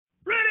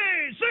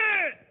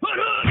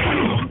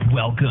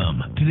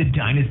Welcome to the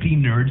Dynasty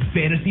Nerds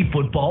Fantasy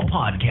Football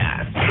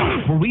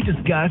Podcast, where we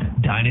discuss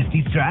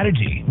dynasty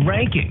strategy,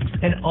 rankings,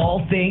 and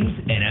all things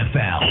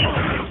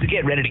NFL. So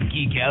get ready to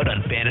geek out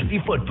on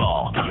fantasy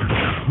football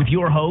with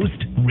your host,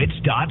 Rich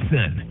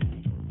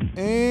Dotson.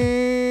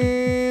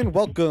 And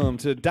welcome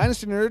to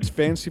Dynasty Nerds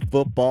Fantasy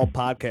Football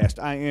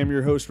Podcast. I am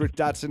your host, Rich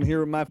Dotson,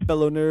 here with my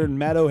fellow nerd,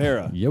 Matt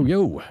O'Hara. Yo,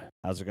 yo.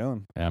 How's it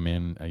going? I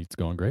mean, it's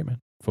going great, man.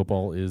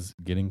 Football is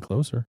getting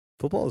closer.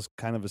 Football has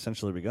kind of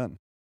essentially begun.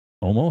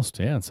 Almost,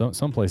 yeah.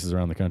 Some places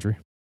around the country.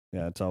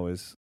 Yeah, it's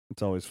always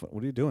fun.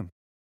 What are you doing?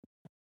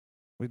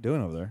 What are you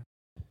doing over there?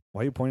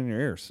 Why are you pointing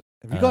your ears?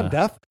 Have you gone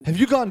deaf? Have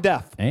you gone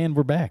deaf? And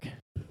we're back.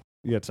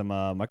 You had some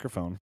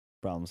microphone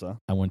problems, huh?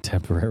 I went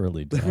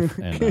temporarily deaf,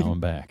 and now I'm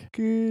back.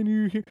 Can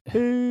you hear? Hey,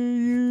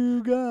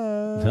 you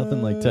guys.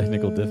 Nothing like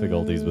technical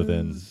difficulties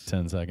within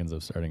 10 seconds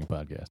of starting a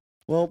podcast.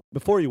 Well,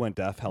 before you went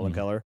deaf, Helen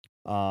Keller,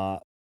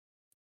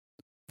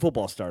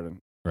 football started.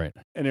 Right.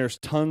 And there's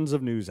tons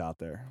of news out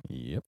there.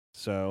 Yep.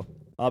 So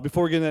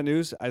before we get into that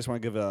news, I just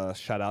want to give a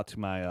shout out to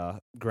my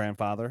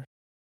grandfather.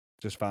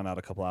 Just found out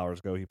a couple hours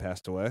ago he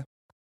passed away.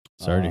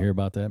 Sorry to hear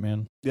about that,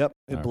 man. Yep,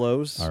 it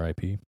blows.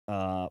 R.I.P.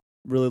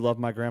 Really love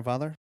my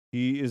grandfather.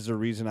 He is the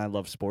reason I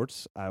love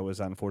sports. I was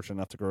unfortunate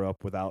enough to grow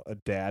up without a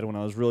dad when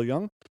I was real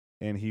young,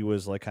 and he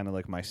was like kind of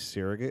like my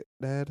surrogate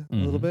dad a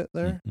little bit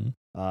there.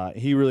 Mm-hmm.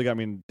 He really got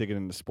me digging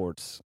into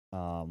sports.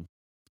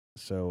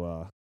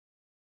 So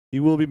he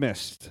will be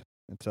missed.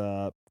 It's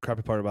a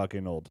crappy part about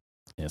getting old.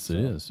 Yes, it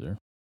is, sir.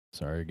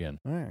 Sorry again.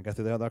 All right, I got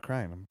through that without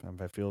crying.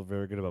 I feel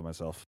very good about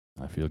myself.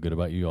 I feel good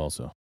about you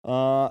also.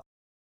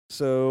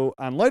 So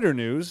on lighter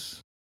news,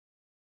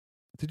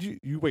 did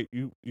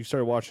you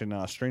started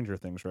watching Stranger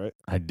Things, right?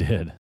 I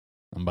did.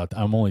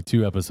 I'm only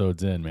 2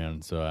 episodes in,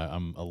 man, so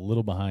I'm a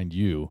little behind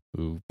you,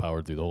 who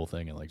powered through the whole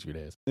thing in like 2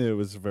 days. It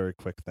was a very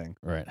quick thing.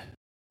 Right.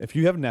 If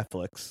you have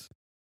Netflix,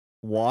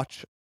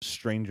 watch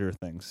Stranger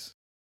Things.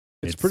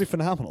 It's pretty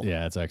phenomenal.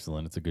 Yeah, it's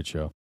excellent. It's a good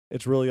show.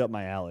 It's really up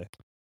my alley.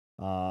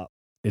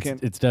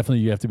 It's definitely,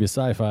 you have to be a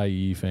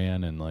sci-fi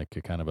fan and like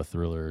a kind of a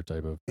thriller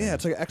type of thing. Yeah,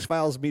 it's like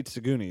X-Files meets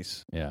the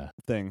Goonies. Yeah,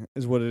 thing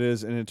is what it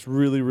is, and it's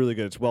really, really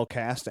good. It's well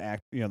cast.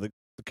 The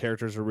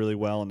characters are really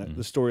well, and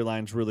the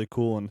storyline's really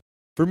cool. And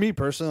for me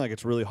personally, like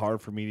it's really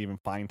hard for me to even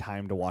find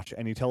time to watch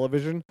any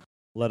television,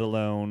 let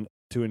alone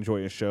to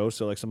enjoy a show.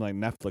 So like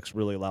something like Netflix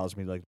really allows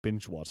me to like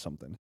binge watch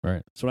something.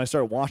 Right. So when I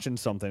start watching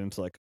something, it's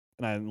like,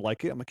 and I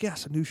like it, I'm like,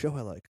 yes, a new show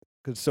I like,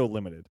 because it's so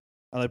limited.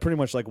 And I pretty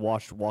much like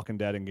watched Walking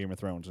Dead and Game of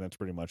Thrones, and that's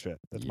pretty much it.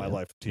 That's my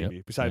life of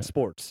TV, besides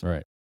sports.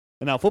 Right.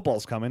 And now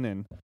football's coming,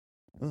 and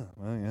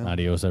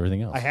adios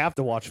everything else. I have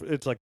to watch.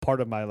 It's like part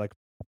of my like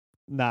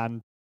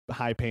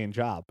non-high-paying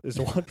job is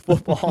to watch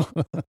football.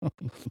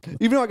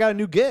 Even though I got a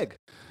new gig.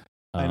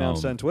 I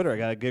announced on Twitter. I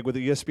got a gig with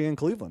ESPN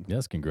Cleveland.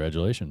 Yes,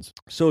 congratulations.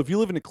 So if you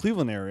live in the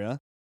Cleveland area,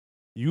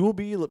 you will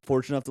be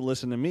fortunate enough to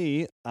listen to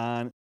me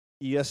on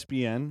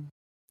ESPN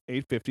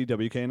 850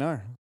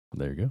 WKNR.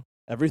 There you go.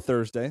 Every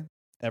Thursday,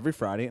 every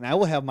Friday, and I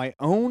will have my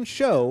own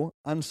show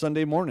on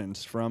Sunday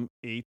mornings from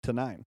 8 to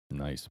 9.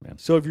 Nice, man.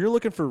 So if you're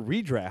looking for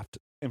redraft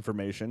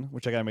information,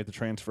 which I got to make the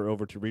transfer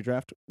over to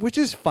redraft, which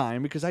is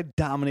fine because I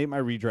dominate my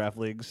redraft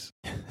leagues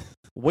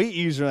way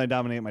easier than I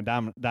dominate my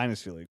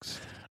dynasty leagues.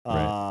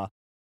 Right.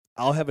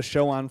 I'll have a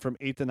show on from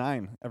 8 to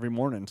 9 every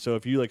morning. So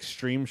if you like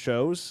stream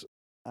shows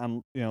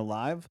on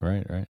live,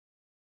 right.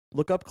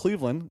 Look up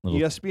Cleveland,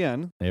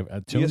 ESPN,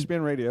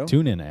 ESPN Radio.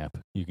 TuneIn app.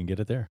 You can get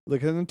it there.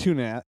 Look at the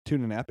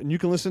TuneIn app, and you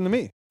can listen to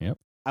me. Yep.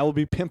 I will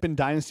be pimping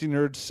Dynasty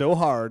Nerds so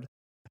hard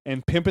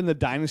and pimping the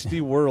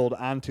Dynasty world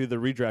onto the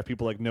redraft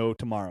people like no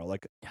tomorrow.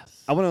 Like,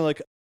 yes. I want to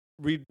like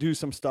redo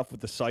some stuff with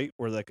the site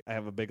where like I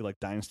have a big like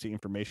Dynasty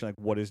information, like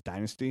what is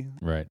Dynasty?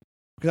 Right.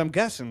 Because I'm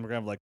guessing we're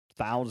going to have like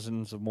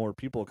thousands of more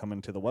people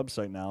coming to the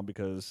website now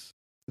because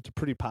it's a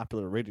pretty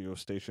popular radio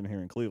station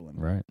here in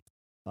Cleveland. Right.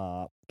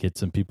 Get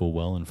some people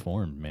well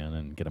informed, man,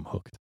 and get them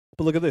hooked.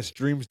 But look at this.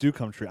 Dreams do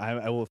come true.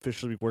 I will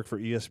officially work for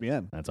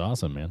ESPN. That's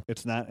awesome, man.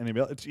 It's not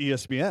anybody else. It's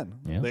ESPN.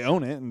 Yeah. They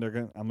own it, and I'm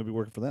going to be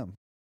working for them.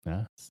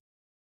 Yeah.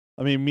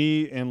 I mean,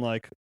 me and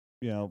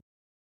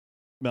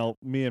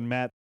me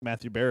and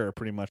Matthew Bear are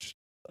pretty much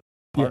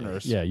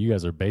partners. Yeah, you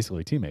guys are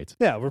basically teammates.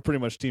 Yeah, we're pretty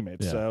much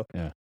teammates. Yeah, so,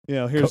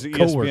 yeah. Here's the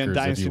ESPN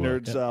Dynasty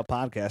Nerds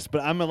podcast.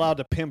 But I'm allowed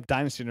to pimp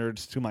Dynasty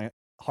Nerds to my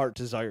heart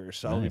desires.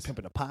 So I'll be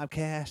pimping a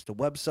podcast, a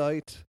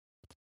website.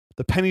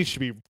 The pennies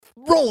should be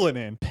rolling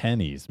in.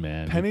 Pennies,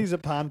 man. Pennies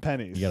upon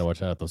pennies. You got to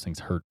watch out. Those things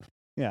hurt.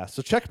 Yeah.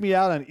 So check me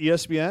out on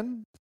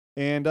ESPN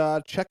and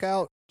check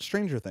out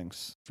Stranger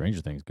Things. Stranger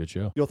Things, good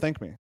show. You'll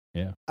thank me.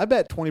 Yeah. I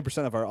bet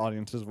 20% of our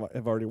audiences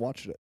have already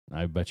watched it.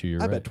 I bet you're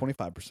right. I bet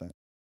 25%.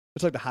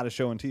 It's like the hottest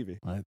show on TV.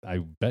 I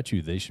bet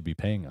you they should be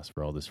paying us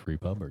for all this free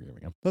pub we're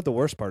giving them. What the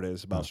worst part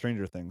is about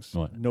Stranger Things.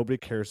 What? Nobody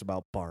cares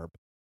about Barb.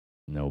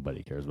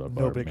 Nobody cares about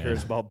Barb. Nobody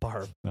cares about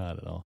Barb. Not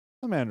at all.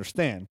 I mean, I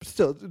understand, but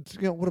still,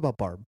 what about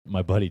Barb?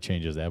 My buddy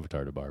changed his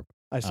avatar to Barb.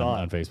 I saw it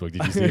on Facebook.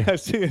 Did you see it? I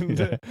see it.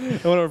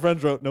 And one of our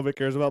friends wrote, "Nobody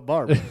cares about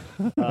Barb."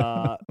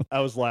 I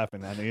was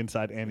laughing on the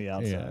inside and the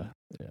outside.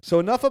 Yeah. So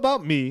enough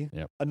about me.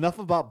 Yep. Enough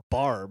about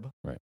Barb.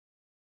 Right.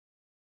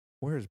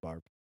 Where is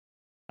Barb?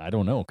 I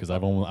don't know because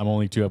I'm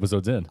only 2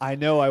 episodes in. I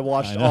know. I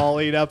watched all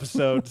 8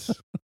 episodes.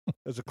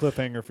 There's a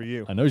cliffhanger for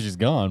you. I know she's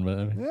gone,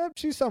 but Yeah,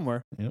 she's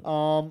somewhere. Yep.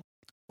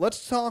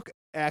 Let's talk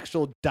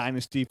actual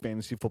dynasty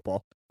fantasy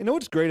football. You know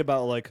what's great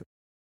about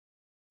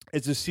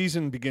as the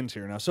season begins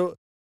here now. So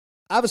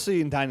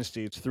obviously in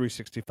dynasty it's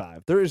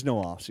 365. There is no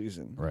off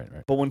season. Right.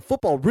 But when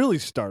football really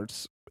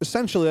starts,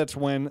 essentially that's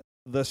when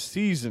the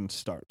season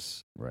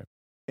starts. Right.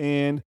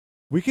 And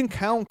we can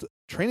count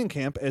training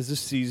camp as the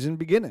season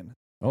beginning.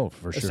 Oh,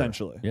 for sure.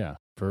 Essentially. Yeah.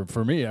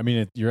 For me, I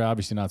mean, you're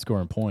obviously not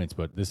scoring points,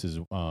 but this is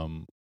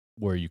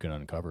where you can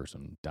uncover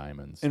some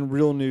diamonds. And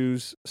real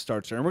news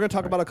starts here. And we're going to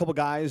talk about a couple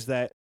guys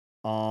that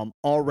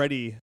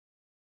already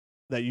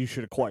that you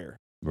should acquire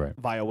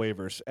via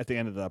waivers at the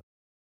end of the.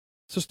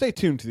 So stay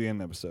tuned to the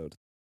end of the episode.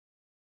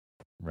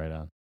 Right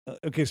on.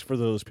 In case for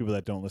those people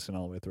that don't listen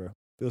all the way through.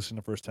 They listen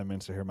the first 10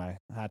 minutes to hear my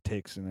hot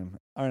takes, and then,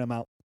 all right, I'm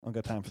out. I don't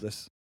got time for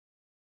this.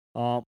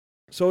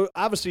 So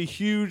obviously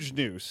huge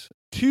news.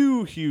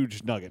 2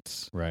 huge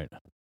nuggets. Right.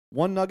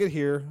 1 nugget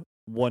here,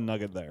 1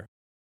 nugget there.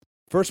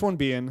 First one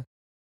being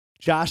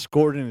Josh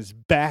Gordon is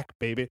back,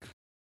 baby.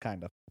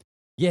 Kind of.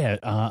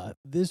 Yeah,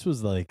 this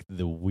was like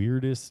the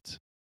weirdest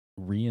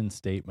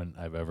reinstatement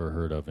I've ever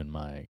heard of in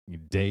my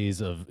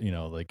days of,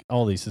 like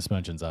all these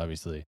suspensions,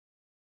 obviously.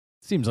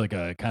 Seems like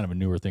a kind of a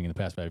newer thing in the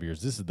past 5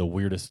 years. This is the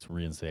weirdest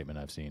reinstatement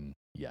I've seen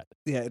yet.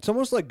 Yeah, it's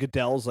almost like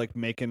Goodell's like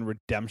making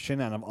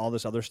redemption out of all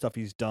this other stuff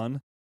he's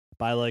done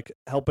by like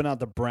helping out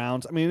the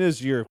Browns. I mean, it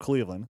is year of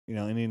Cleveland.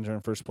 Indians are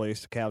in first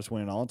place. The Cavs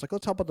win it all. It's like,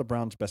 let's help out the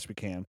Browns best we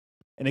can.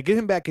 And to get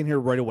him back in here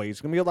right away, he's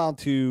going to be allowed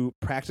to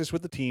practice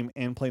with the team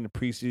and play in the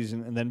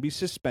preseason and then be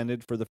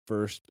suspended for the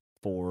first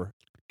 4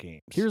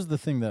 games. Here's the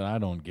thing that I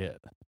don't get.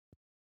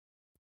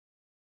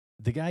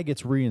 The guy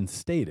gets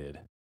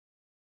reinstated,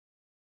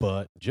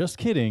 but just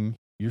kidding,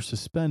 you're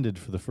suspended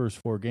for the first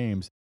 4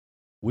 games,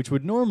 which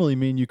would normally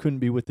mean you couldn't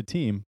be with the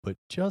team, but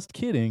just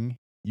kidding,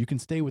 you can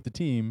stay with the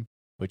team,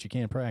 but you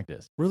can't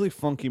practice. Really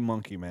funky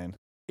monkey, man.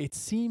 It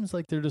seems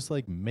like they're just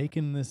like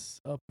making this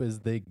up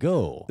as they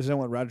go. Isn't that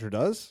what Roger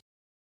does?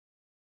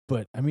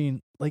 But I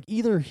mean, like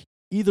either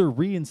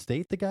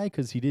reinstate the guy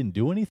because he didn't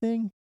do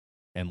anything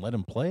and let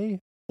him play,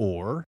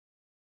 or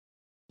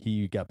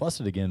he got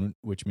busted again,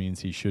 which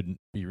means he shouldn't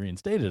be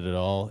reinstated at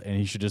all, and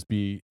he should just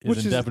be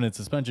his indefinite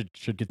suspension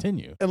should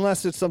continue.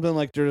 Unless it's something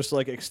like they're just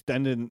like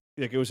extended,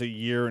 like it was a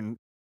year and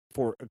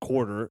for a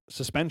quarter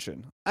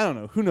suspension. I don't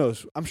know. Who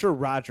knows? I'm sure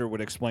Roger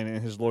would explain it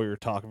in his lawyer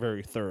talk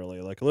very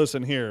thoroughly. Like,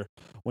 listen here,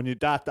 when you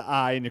dot the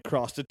I and you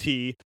cross the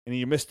T and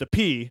you miss the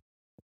P,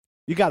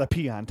 you got to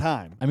pee on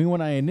time. I mean,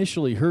 when I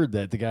initially heard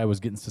that the guy was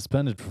getting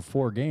suspended for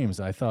 4 games,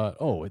 I thought,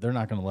 oh, they're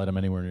not going to let him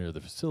anywhere near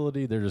the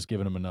facility. They're just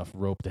giving him enough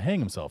rope to hang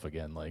himself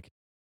again. Like,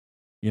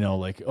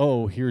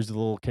 oh, here's the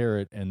little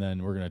carrot, and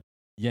then we're going to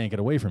yank it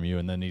away from you,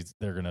 and then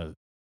they're going to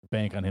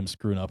bank on him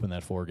screwing up in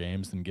that 4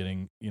 games and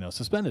getting,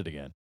 suspended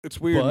again. It's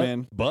weird,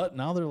 man. But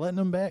now they're letting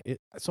him back.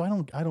 So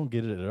I don't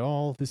get it at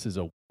all. This is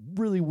a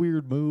really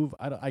weird move.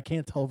 I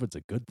can't tell if it's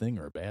a good thing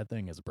or a bad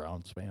thing as a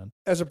Browns fan.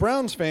 As a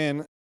Browns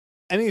fan,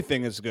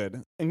 anything is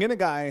good. And getting a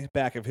guy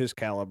back of his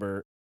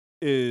caliber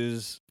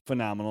is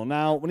phenomenal.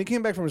 Now, when he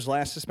came back from his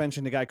last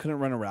suspension, the guy couldn't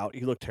run a route.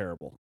 He looked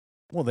terrible.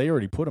 Well, they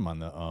already put him on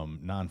the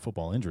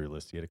non-football injury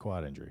list. He had a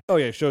quad injury. Oh,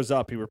 yeah. It shows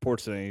up. He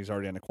reports today he's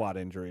already on a quad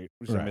injury.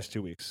 He's going to miss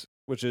 2 weeks,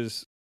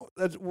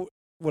 that's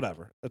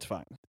whatever. That's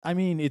fine. I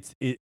mean,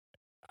 it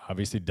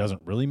obviously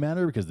doesn't really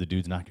matter because the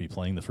dude's not going to be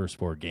playing the first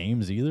 4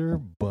 games either.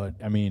 But,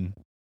 I mean,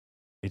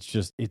 it's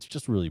just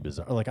really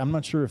bizarre. Like, I'm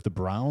not sure if the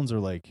Browns are,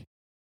 like,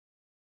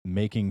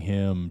 making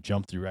him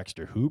jump through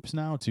extra hoops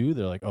now, too.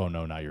 They're like, oh,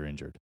 no, now you're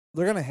injured.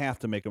 They're going to have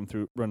to make him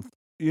run.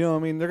 You know what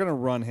I mean? They're going to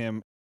run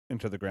him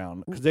into the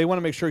ground because they want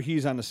to make sure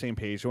he's on the same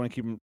page. They want to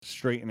keep him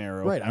straight and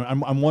narrow. Right.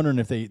 I'm wondering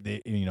if they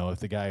if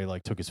the guy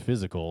like took his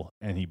physical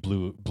and he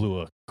blew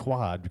a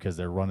quad because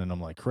they're running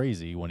him like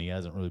crazy when he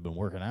hasn't really been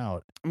working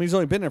out. I mean, he's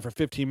only been there for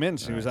 15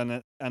 minutes. Right. He was on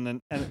the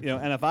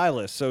NFI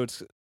list, so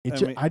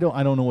I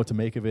don't know what to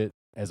make of it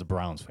as a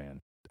Browns fan.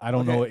 I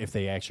don't know if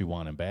they actually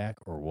want him back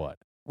or what.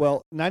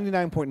 Well,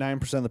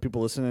 99.9% of the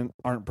people listening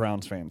aren't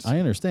Browns fans. I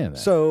understand that.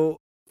 So,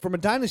 from a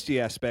dynasty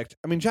aspect,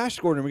 I mean, Josh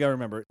Gordon, we got to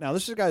remember. Now,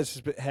 this is a guy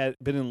that's had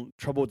been in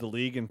trouble with the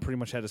league and pretty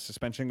much had a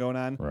suspension going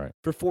on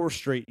for 4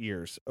 straight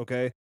years,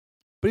 okay?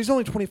 But he's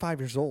only 25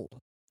 years old.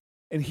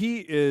 And he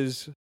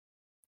is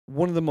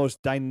one of the most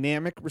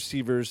dynamic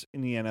receivers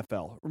in the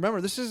NFL. Remember,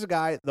 this is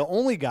the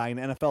only guy in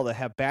the NFL that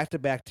have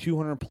back-to-back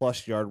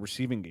 200-plus yard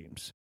receiving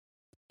games.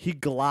 He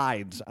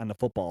glides on the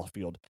football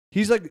field.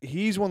 He's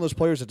one of those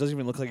players that doesn't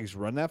even look like he's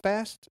run that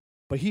fast,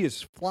 but he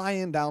is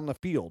flying down the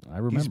field. I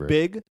remember. He's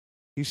big.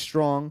 He's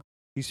strong.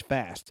 He's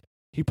fast.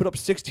 He put up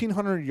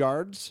 1,600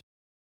 yards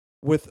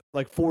with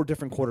like 4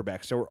 different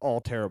quarterbacks. They were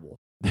all terrible.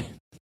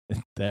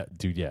 That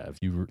dude, yeah. If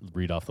you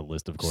read off the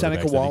list of quarterbacks,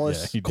 Seneca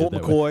Wallace, Colt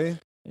McCoy,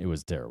 it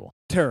was terrible.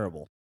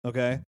 Terrible.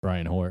 Okay.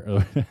 Brian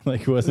Hoyer,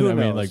 like wasn't I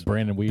mean like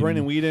Brandon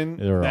Whedon,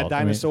 that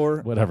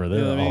dinosaur, whatever.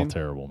 They're all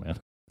terrible, man.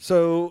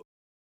 So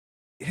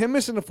him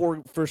missing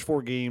the first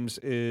 4 games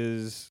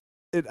is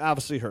it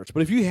obviously hurts.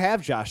 But if you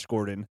have Josh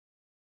Gordon,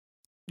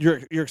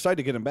 you're excited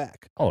to get him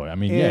back. Oh, I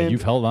mean, yeah,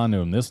 you've held on to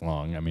him this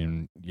long. I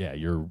mean, yeah,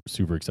 you're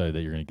super excited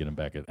that you're going to get him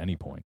back at any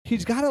point.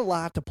 He's got a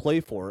lot to play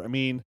for. I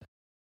mean,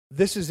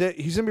 this is it.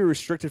 He's going to be a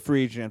restricted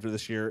free agent after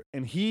this year,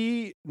 and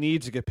he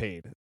needs to get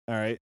paid. All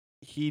right?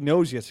 He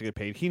knows he has to get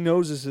paid. He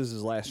knows this is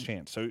his last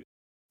chance. So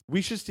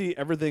we should see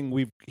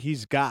everything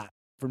he's got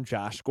from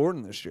Josh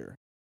Gordon this year.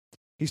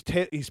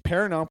 He's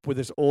pairing up with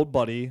his old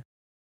buddy,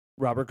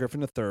 Robert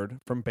Griffin III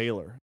from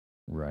Baylor.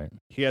 Right.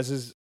 He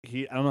has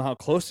I don't know how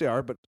close they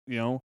are, but,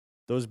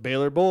 those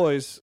Baylor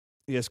boys,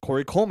 he has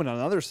Corey Coleman on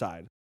the other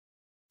side.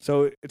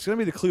 So it's going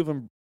to be the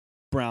Cleveland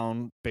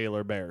Brown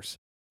Baylor Bears.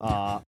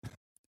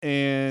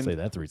 And say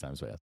that 3 times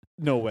fast.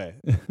 No way.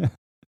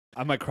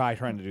 I might cry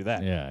trying to do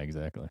that. Yeah,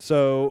 exactly.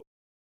 So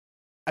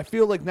I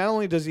feel like not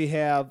only does he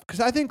have, because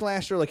I think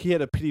last year, he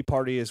had a pity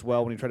party as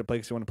well when he tried to play,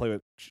 because he wanted to play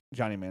with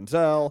Johnny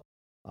Manziel.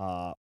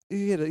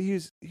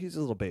 He's a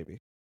little baby.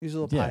 He's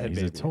a little pothead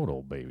baby. He's a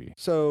total baby.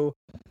 So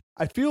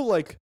I feel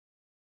like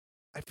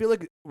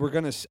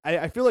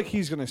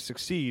he's gonna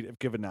succeed if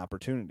given the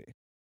opportunity.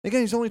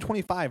 Again, he's only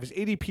 25. His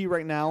ADP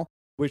right now,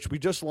 which we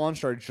just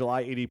launched our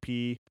July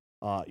ADP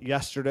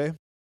yesterday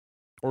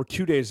or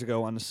 2 days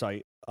ago on the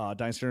site,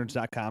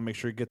 dynastynerds.com. Make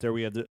sure you get there.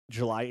 We have the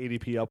July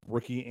ADP up,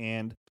 rookie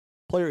and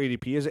player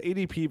ADP. Is an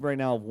ADP right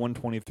now of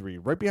 123,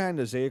 right behind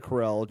Isaiah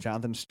Correll,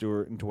 Jonathan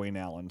Stewart, and Dwayne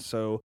Allen.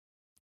 So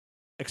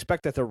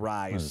expect that to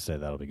rise. I was going to say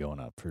that'll be going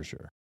up for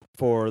sure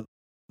for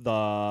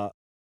the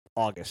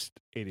August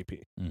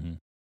ADP. Mm-hmm.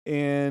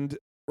 And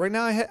right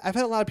now, I've had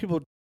a lot of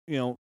people,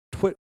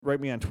 write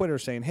me on Twitter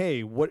saying,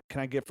 "Hey, what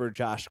can I get for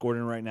Josh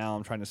Gordon right now?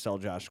 I'm trying to sell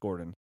Josh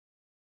Gordon."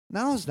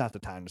 Now is not the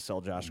time to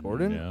sell Josh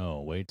Gordon.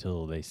 No, wait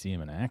till they see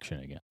him in action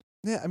again.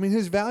 Yeah, I mean,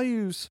 his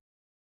value's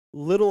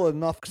little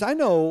enough, because I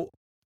know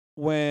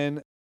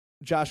when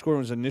Josh Gordon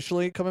was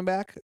initially coming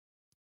back,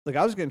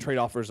 I was getting trade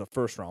offers of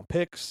first-round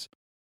picks.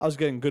 I was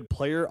getting good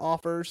player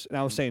offers, and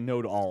I was saying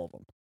no to all of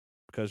them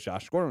because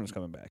Josh Gordon was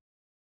coming back.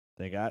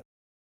 They got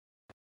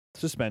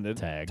suspended,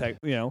 tagged,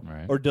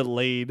 right, or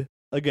delayed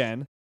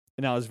again,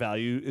 and now his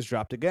value is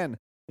dropped again.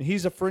 And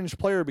he's a fringe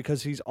player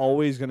because he's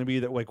always going to be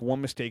that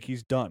one mistake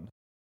he's done.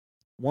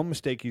 One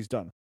mistake he's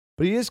done.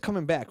 But he is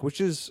coming back,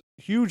 which is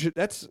huge.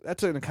 That's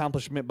an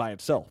accomplishment by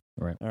itself.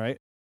 Right. All right.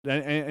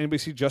 Anybody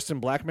see Justin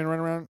Blackmon run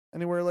around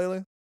anywhere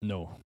lately?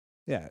 No.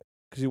 Yeah,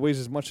 because he weighs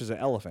as much as an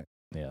elephant.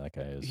 Yeah, that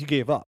guy is. He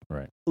gave up.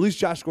 Right. At least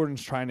Josh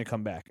Gordon's trying to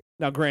come back.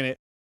 Now, granted,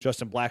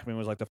 Justin Blackmon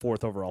was the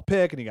 4th overall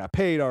pick, and he got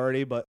paid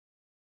already, but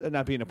that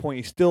not being a point,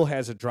 he still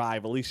has a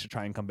drive at least to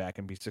try and come back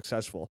and be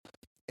successful.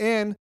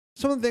 And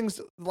some of the things,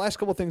 the last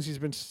couple of things he's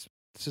been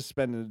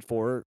suspended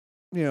for,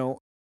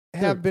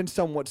 have been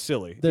somewhat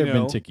silly. They've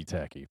been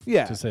ticky-tacky,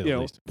 to say the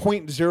least.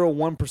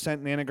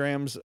 0.01%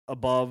 nanograms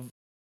above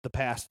the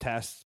past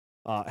test.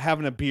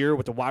 Having a beer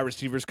with the wide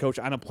receivers coach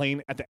on a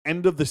plane at the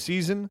end of the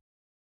season.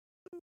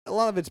 A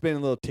lot of it's been a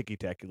little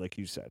ticky-tacky, like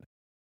you said.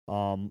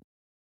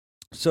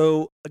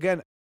 So,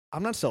 again,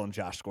 I'm not selling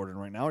Josh Gordon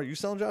right now. Are you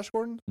selling Josh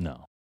Gordon?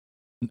 No.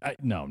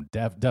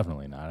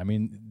 Definitely not. I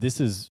mean,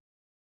 this is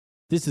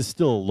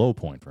still a low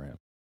point for him.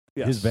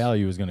 Yes. His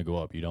value is going to go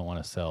up. You don't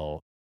want to sell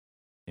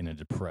in a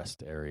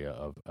depressed area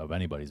of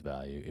anybody's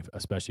value,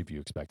 especially if you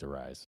expect a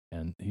rise.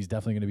 And he's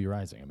definitely going to be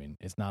rising. I mean,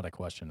 it's not a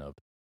question of,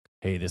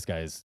 hey, this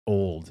guy's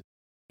old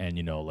and,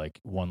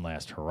 one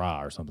last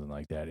hurrah or something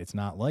like that. It's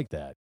not like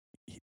that.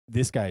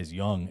 This guy's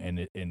young,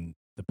 and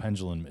the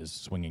pendulum is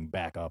swinging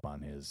back up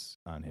on his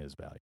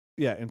value.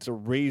 Yeah, it's a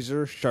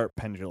razor sharp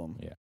pendulum.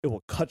 Yeah, it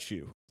will cut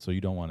you. So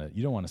you don't want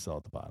to sell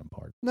at the bottom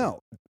part. No,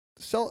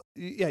 sell.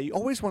 Yeah, you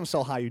always want to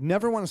sell high. You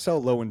never want to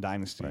sell low in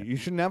dynasty. Right. You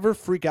should never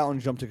freak out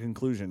and jump to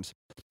conclusions,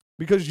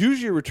 because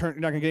usually you're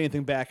not going to get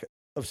anything back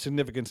of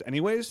significance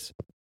anyways.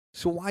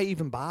 So why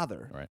even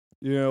bother? Right.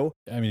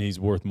 I mean, he's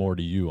worth more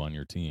to you on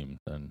your team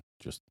than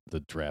just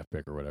the draft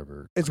pick or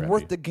whatever. It's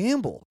worth the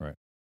gamble. Right.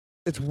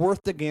 It's worth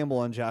the gamble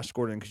on Josh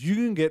Gordon, because you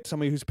can get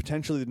somebody who's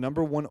potentially the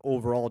number 1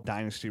 overall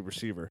dynasty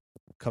receiver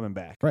coming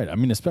back. Right. I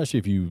mean, especially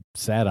if you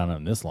sat on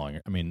him this long.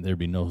 I mean, there'd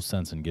be no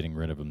sense in getting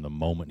rid of him the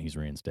moment he's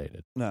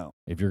reinstated. No.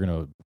 If you're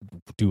going to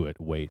do it,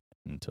 wait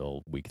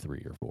until week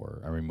 3 or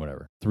 4. I mean,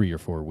 whatever. 3 or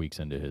 4 weeks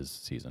into his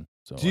season.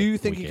 So do you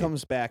think he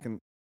comes back and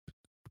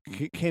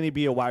can he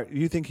be a wide? Do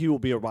you think he will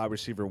be a wide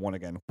receiver 1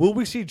 again? Will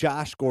we see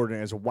Josh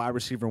Gordon as a wide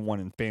receiver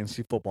 1 in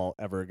fantasy football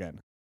ever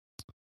again?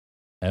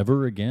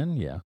 Ever again?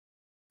 Yeah.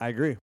 I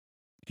agree.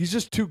 He's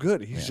just too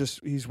good.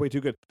 He's way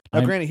too good.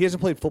 Now, granted, he hasn't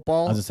played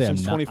football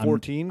since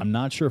 2014. I'm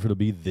not sure if it'll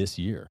be this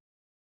year.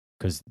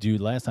 Because, dude,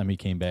 last time he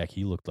came back,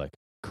 he looked like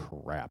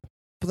crap.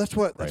 But that's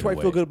why I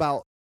feel good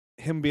about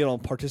him being able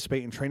to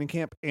participate in training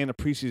camp and the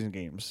preseason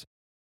games.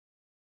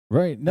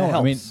 Right. No,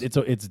 I mean,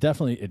 it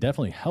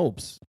definitely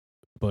helps.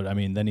 But, I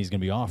mean, then he's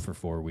going to be off for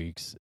 4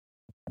 weeks.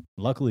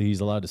 Luckily, he's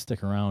allowed to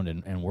stick around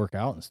and work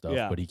out and stuff.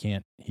 Yeah. But he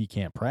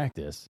can't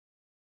practice.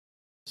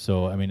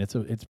 So, I mean, it's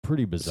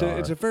pretty bizarre. So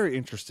it's a very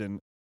interesting.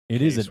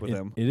 It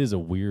is a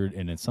weird,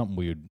 and it's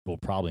something we'll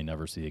probably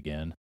never see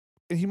again.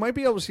 and he might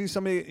be able to see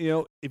somebody,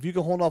 if you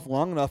can hold off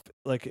long enough,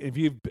 like if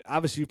you've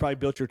probably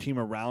built your team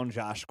around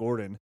Josh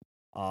Gordon.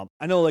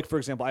 I know, like, for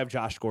example, I have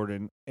Josh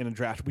Gordon in a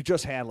draft we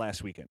just had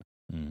last weekend.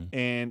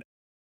 And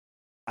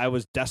I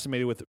was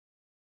decimated with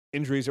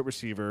injuries at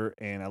receiver,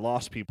 and I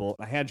lost people.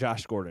 I had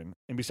Josh Gordon.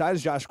 And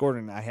besides Josh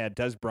Gordon, I had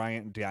Des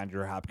Bryant and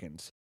DeAndre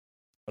Hopkins.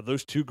 Are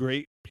those two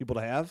great people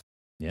to have?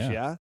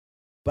 Yeah.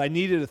 But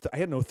I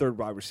had no third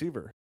wide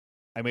receiver.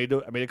 I made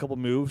a couple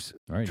moves,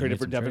 traded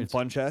for Devin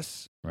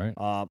Funchess,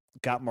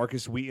 got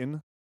Marcus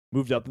Wheaton,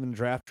 moved up in the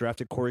draft,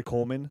 drafted Corey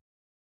Coleman,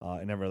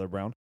 and every other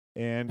Brown.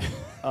 And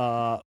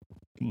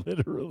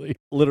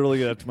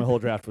literally, that's my whole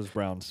draft was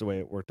Browns, the way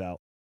it worked out.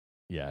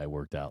 Yeah, it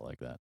worked out like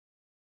that.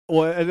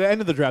 Well, at the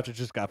end of the draft, it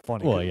just got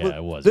funny. Well, yeah,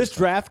 it was. This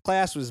draft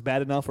class was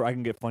bad enough where I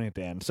can get funny at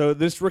the end. So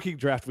this rookie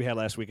draft we had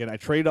last weekend, I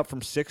traded up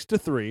from 6 to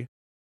 3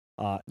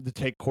 to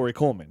take Corey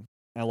Coleman.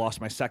 And I lost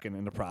my second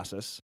in the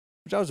process,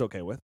 which I was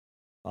okay with.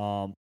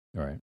 All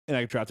right. And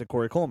I drafted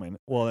Corey Coleman.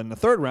 Well, in the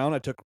third round, I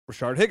took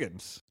Rashard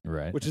Higgins.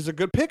 Right. Which is a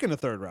good pick in the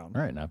third round.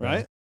 Right. Not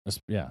bad. Right?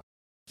 Yeah.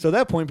 So at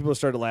that point, people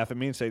started to laugh at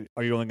me and say,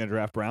 are you only going to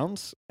draft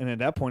Browns? And at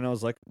that point, I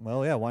was like,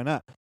 well, yeah, why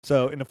not?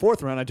 So in the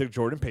fourth round, I took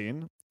Jordan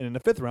Payton. And in the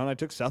fifth round, I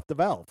took Seth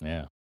DeValve.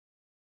 Yeah.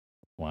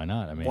 Why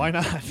not? I mean, why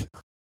not?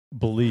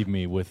 Believe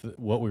me, with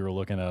what we were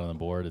looking at on the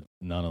board,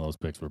 none of those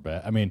picks were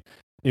bad. I mean,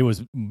 it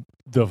was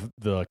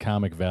the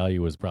comic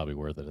value was probably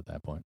worth it at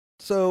that point.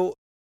 So,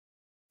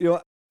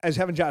 as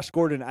having Josh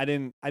Gordon, I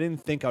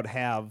didn't think I'd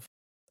have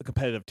a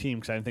competitive team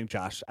because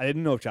I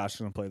didn't know if Josh was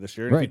going to play this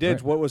year. And if he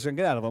did, what was going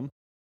to get out of him?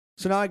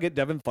 So now I get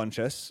Devin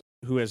Funchess,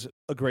 who has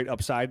a great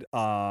upside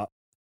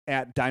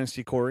at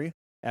Dynasty Corey,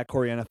 at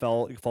Corey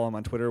NFL. You can follow him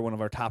on Twitter, one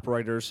of our top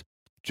writers.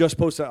 Just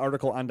posted an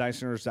article on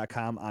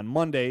dynastynerds.com on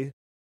Monday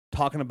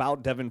talking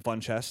about Devin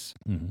Funchess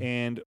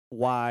and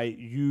why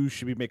you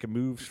should be making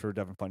moves for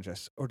Devin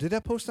Funchess. Or did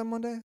that post on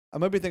Monday? I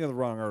might be thinking of the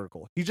wrong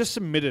article. He just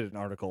submitted an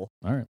article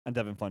on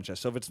Devin Funchess.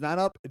 So if it's not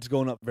up, it's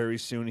going up very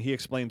soon. He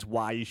explains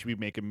why you should be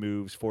making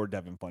moves for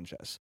Devin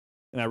Funchess.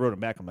 And I wrote him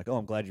back. I'm like, oh,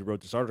 I'm glad you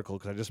wrote this article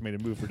because I just made a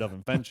move for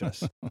Devin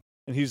Funchess.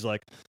 And he's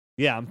like,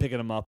 yeah, I'm picking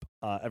him up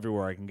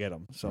everywhere I can get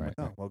him. So I'm like,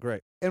 oh, well,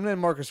 great. And then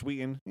Marcus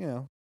Wheaton,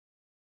 it's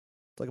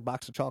like a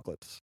box of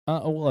chocolates.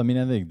 Well, I mean,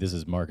 I think this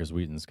is Marcus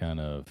Wheaton's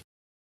kind of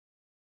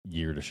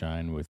year to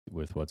shine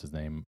with what's his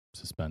name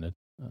suspended.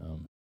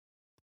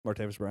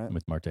 Martavis Bryant.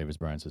 With Martavis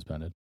Bryant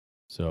suspended.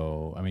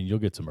 So, I mean, you'll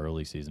get some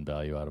early season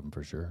value out of him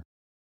for sure.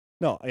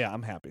 No, yeah,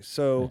 I'm happy.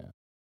 So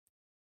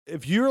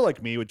if you're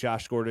like me with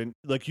Josh Gordon,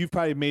 like you've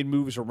probably made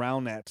moves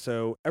around that.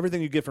 So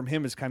everything you get from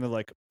him is kind of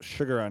like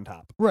sugar on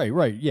top.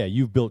 Right. Yeah,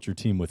 you've built your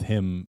team with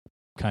him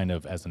kind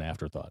of as an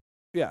afterthought.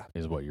 Yeah.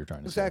 Is what you're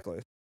trying to say.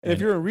 Exactly. And if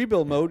you're in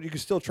rebuild mode, you can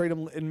still trade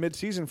him in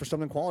mid-season for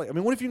something quality. I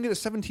mean, what if you can get a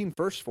 17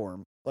 first for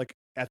him?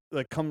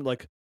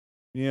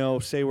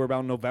 Say we're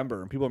about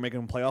November and people are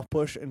making a playoff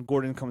push and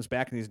Gordon comes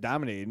back and he's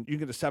dominating. You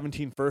can get a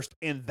 17 first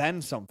and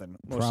then something,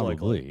 most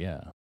likely.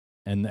 Yeah.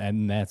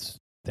 And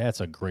that's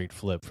a great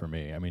flip for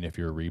me. I mean, if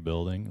you're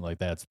rebuilding, like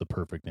that's the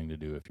perfect thing to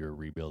do if you're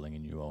rebuilding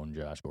and you own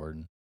Josh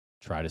Gordon.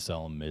 Try to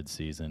sell him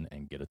mid-season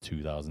and get a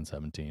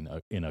 2017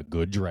 in a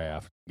good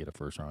draft, get a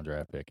first-round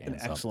draft pick. And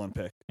an excellent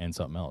pick. And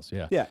something else,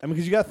 yeah. Yeah, I mean,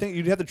 because you got to think,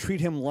 you'd have to treat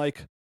him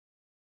like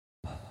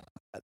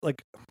an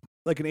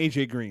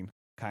AJ Green,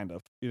 kind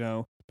of,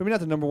 Maybe not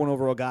the number one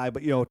overall guy,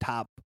 but,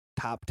 top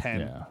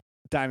 10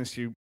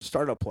 dynasty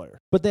startup player.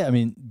 But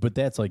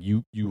that's like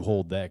you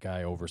hold that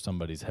guy over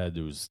somebody's head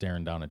who's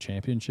staring down a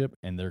championship,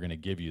 and they're going to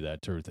give you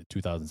that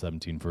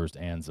 2017 first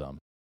and some.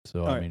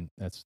 So, I mean,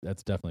 that's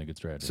definitely a good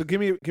strategy. So give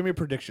me a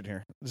prediction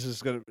here. This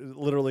is going to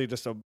literally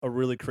just a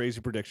really crazy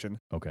prediction.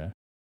 Okay.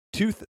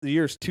 The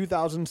year is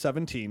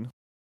 2017,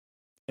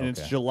 and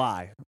it's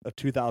July of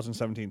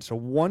 2017. So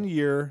 1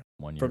 year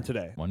from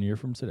today. 1 year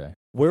from today.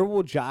 Where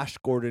will Josh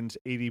Gordon's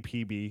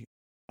ADP be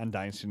on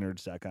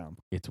dynastynerds.com?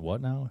 It's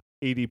what now?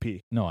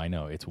 ADP. No, I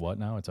know. It's what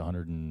now? It's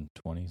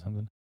 120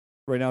 something?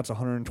 Right now it's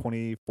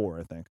 124,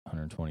 I think.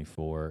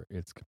 124.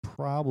 It's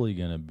probably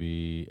going to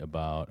be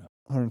about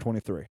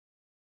 123.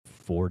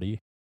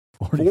 40?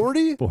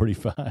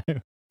 45.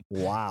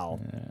 Wow.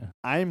 Yeah.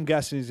 I'm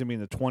guessing he's going to be in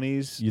the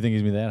 20s. You think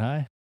he's going to be that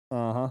high?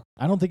 Uh-huh.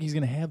 I don't think he's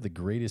going to have the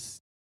greatest.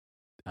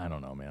 I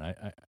don't know, man.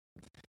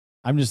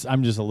 I'm just a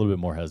little bit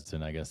more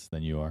hesitant, I guess,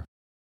 than you are.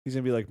 He's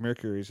going to be like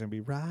Mercury. He's going to be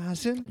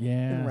rising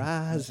and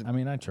rising. I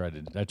mean, I try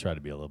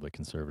to be a little bit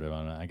conservative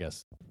on it. I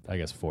guess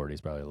 40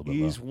 is probably a little bit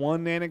He's low.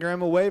 1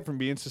 nanogram away from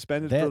being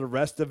suspended for the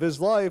rest of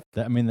his life.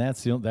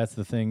 That's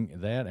the thing,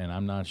 and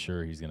I'm not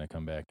sure he's going to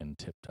come back in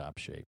tip-top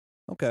shape.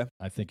 Okay.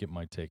 I think it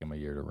might take him a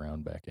year to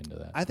round back into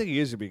that. I think he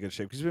is going to be in good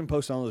shape because he's been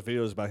posting all those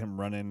videos about him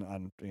running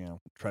on,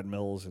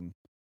 treadmills and,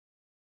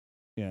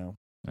 All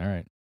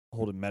right.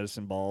 Holding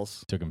medicine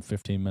balls. Took him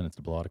 15 minutes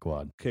to blow out a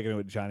quad. Kicking it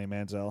with Johnny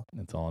Manziel.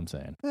 That's all I'm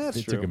saying.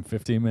 That's true. It took him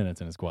 15 minutes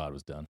and his quad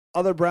was done.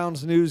 Other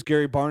Browns news,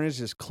 Gary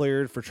Barnidge is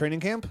cleared for training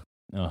camp.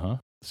 Uh-huh.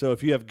 So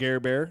if you have Gary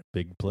Bear,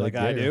 big play like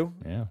I do,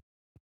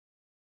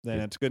 then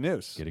it's good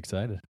news. Get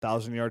excited.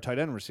 1,000-yard tight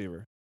end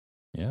receiver.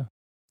 Yeah.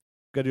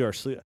 Got to do our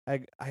sleep. I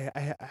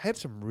had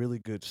some really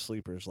good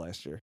sleepers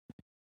last year.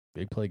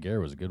 Big Play Gare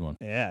was a good one.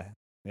 Yeah,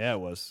 it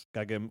was.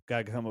 Gotta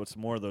come up with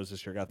some more of those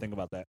this year. Gotta think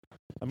about that.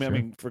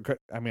 Sure.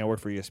 I work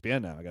for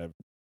ESPN now.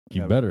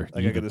 You better.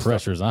 The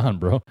pressure's on,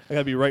 bro. I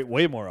gotta be right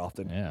way more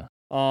often. Yeah.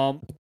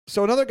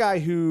 So another guy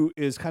who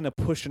is kind of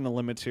pushing the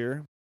limits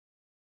here,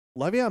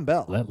 LeVeon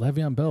Bell.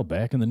 Le'Veon Bell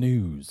back in the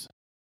news.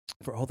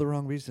 For all the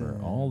wrong reasons.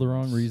 For all the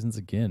wrong reasons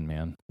again,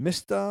 man.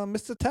 Missed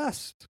a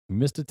test.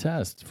 Missed a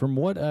test. From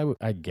what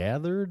I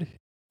gathered,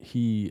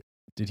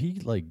 did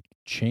he like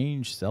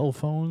change cell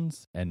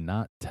phones and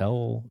not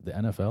tell the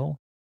NFL?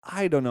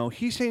 I don't know.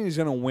 He's saying he's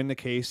going to win the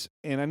case,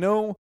 and I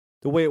know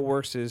the way it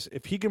works is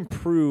if he can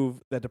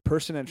prove that the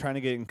person that trying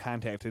to get in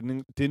contact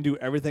didn't do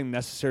everything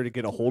necessary to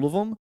get a hold of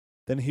him,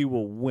 then he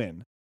will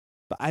win.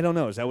 But I don't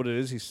know. Is that what it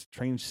is? He's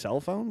changed cell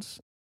phones?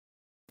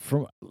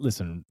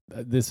 Listen,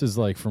 this is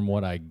like from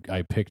what I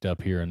picked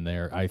up here and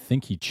there. I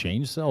think he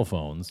changed cell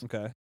phones.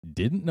 Okay.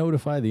 Didn't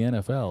notify the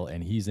NFL,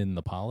 and he's in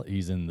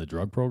the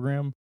drug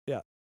program.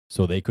 Yeah.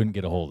 So they couldn't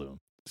get a hold of him.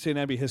 See,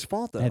 that'd be his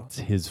fault, though. That's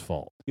his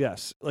fault.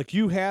 Yes. Like,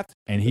 you have to.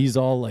 And he's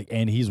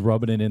he's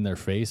rubbing it in their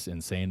face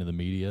and saying to the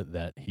media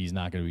that he's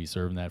not going to be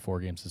serving that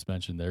 4-game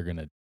suspension. They're going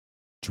to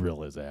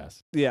drill his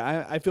ass.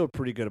 Yeah, I feel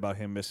pretty good about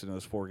him missing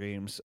those 4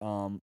 games.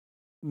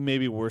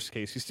 Maybe worst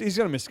case, he's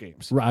going to miss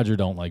games. Roger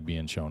don't like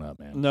being shown up,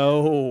 man.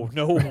 No.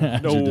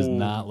 Roger does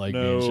not like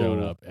being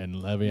shown up. And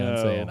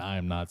Le'Veon saying, I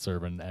am not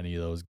serving any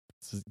of those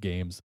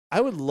games.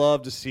 I would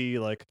love to see,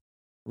 like,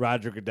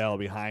 Roger Goodell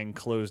behind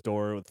closed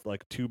door with,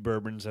 like, 2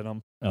 bourbons in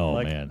him. Oh,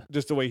 like, man.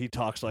 Just the way he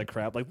talks like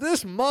crap. Like,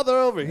 this mother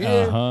over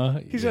here.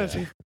 He's going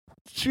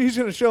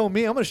to show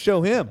me. I'm going to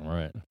show him.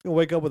 Right. He's going to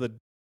wake up with a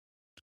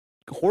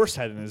horse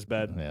head in his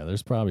bed. Yeah,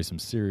 there's probably some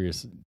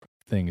serious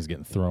things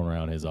getting thrown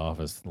around his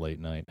office late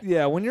night.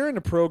 Yeah, when you're in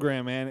a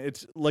program, man,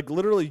 it's like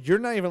literally you're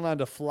not even allowed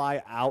to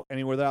fly out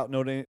anywhere without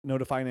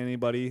notifying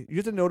anybody. You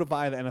have to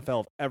notify the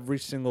NFL of every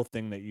single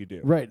thing that you do.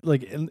 Right.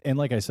 Like, and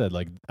like I said,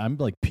 like I'm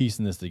like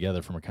piecing this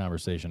together from a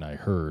conversation I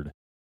heard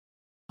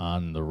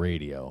on the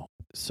radio.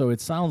 So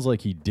it sounds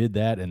like he did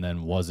that and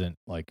then wasn't,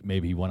 like,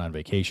 maybe he went on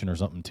vacation or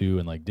something too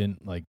and like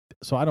didn't, like,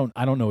 so I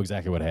don't know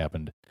exactly what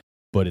happened,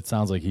 but it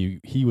sounds like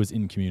he was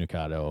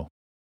incommunicado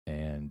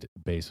and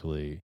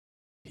basically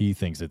he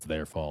thinks it's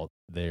their fault.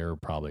 They're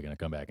probably going to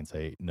come back and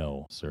say,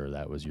 no, sir,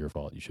 that was your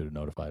fault. You should have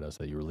notified us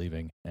that you were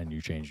leaving and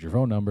you changed your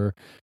phone number.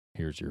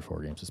 Here's your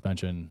 4-game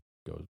suspension.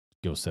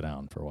 Go sit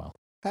down for a while.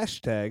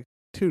 Hashtag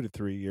 2 to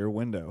 3 year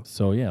window.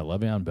 So yeah,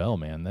 Le'Veon Bell,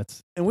 man, and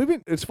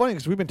it's funny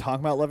because we've been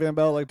talking about Le'Veon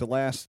Bell like the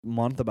last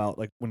month about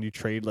like when you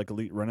trade like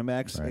elite running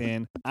backs, right.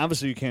 And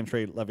obviously you can't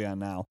trade Le'Veon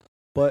now,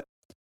 but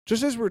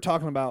just as we were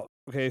talking about,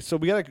 okay, so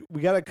we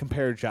gotta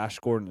compare Josh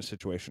Gordon's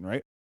situation,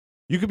 right?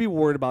 You could be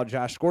worried about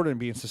Josh Gordon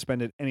being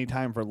suspended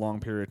anytime for a long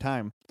period of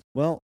time.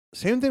 Well,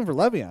 same thing for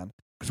Le'Veon.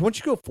 Because once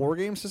you go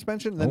 4-game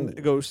suspension, then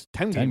it goes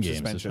 10-game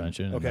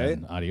suspension. Okay,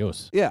 and then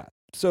adios. Yeah.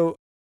 So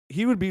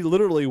he would be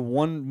literally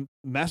one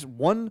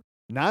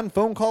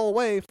non-phone call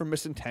away from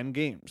missing 10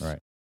 games. Right.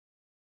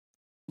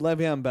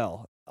 Le'Veon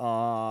Bell.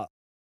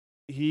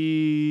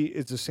 He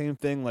is the same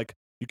thing. Like,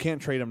 you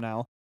can't trade him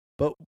now,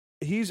 but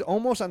he's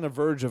almost on the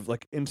verge of,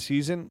 like, in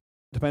season.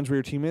 Depends where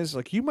your team is.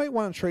 Like, you might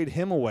want to trade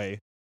him away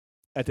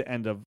at the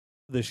end of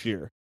this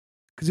year,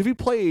 because if he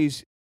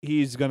plays,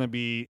 he's going to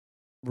be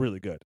really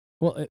good.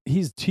 Well,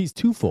 he's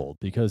twofold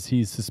because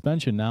he's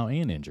suspension now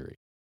and injury.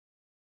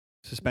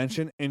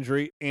 Suspension,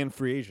 injury, and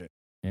free agent.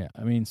 Yeah,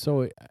 I mean,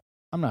 so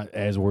I'm not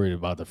as worried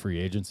about the free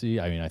agency.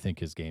 I mean, I think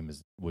his game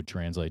would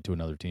translate to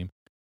another team,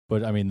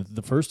 but I mean,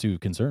 the first two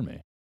concern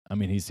me. I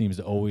mean, he seems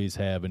to always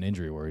have an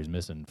injury where he's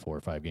missing 4 or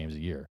 5 games a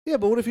year. Yeah,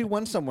 but what if he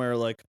went somewhere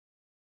like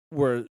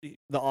where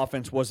the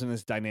offense wasn't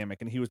as dynamic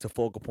and he was the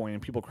focal point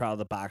and people crowd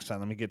the box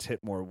on him? He gets hit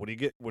more. Would he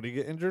get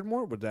injured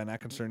more? Would that not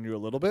concern you a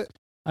little bit?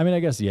 I mean, I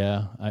guess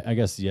yeah. I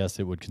guess yes,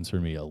 it would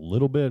concern me a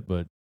little bit,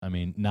 but I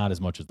mean, not as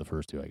much as the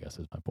first two. I guess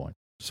is my point.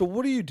 So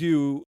what do you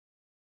do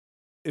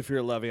if you're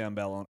a Le'Veon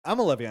Bell owner? I'm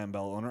a Le'Veon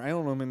Bell owner. I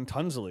own him in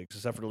tons of leagues,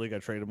 except for the league I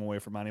traded him away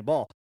for Monty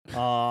Ball.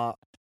 Ouch.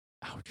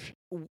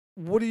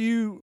 What do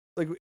you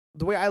like?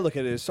 The way I look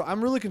at it is, so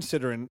I'm really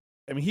considering.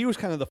 I mean, he was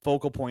kind of the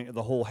focal point of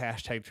the whole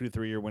hashtag 2 to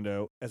 3 year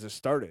window as it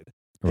started.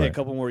 Right. Hey, a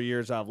couple more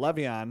years out of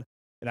Le'Veon,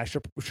 and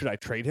should I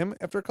trade him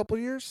after a couple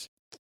of years?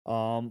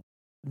 Now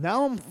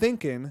I'm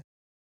thinking.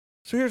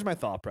 So here's my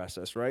thought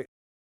process, right?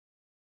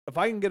 If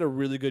I can get a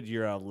really good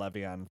year out of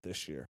Le'Veon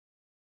this year,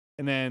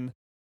 and then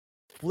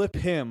flip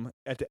him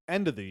at the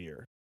end of the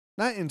year,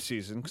 not in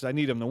season because I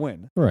need him to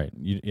win. Right.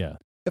 Yeah.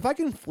 If I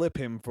can flip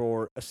him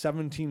for a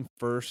 17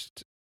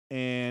 first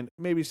and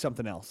maybe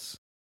something else,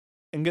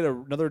 and get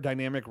another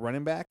dynamic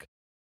running back,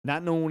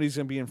 not knowing when he's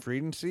going to be in free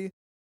agency,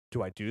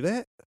 do I do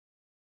that?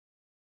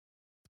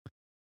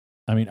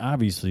 I mean,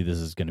 obviously, this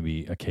is going to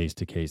be a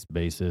case-to-case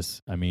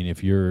basis. I mean,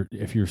 if you're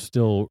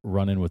still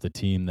running with a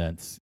team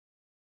that's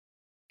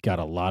got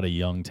a lot of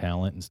young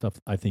talent and stuff,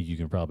 I think you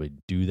can probably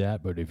do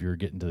that. But if you're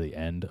getting to the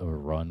end of a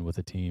run with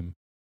a team,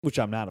 which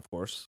I'm not, of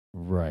course,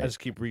 right? I just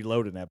keep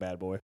reloading that bad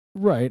boy.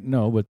 Right.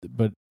 No,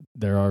 but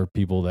there are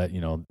people that,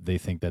 they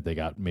think that they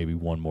got maybe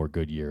one more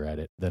good year at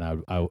it.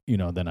 Then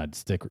then I'd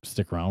stick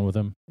around with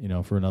him,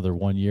 for another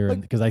 1 year. Like-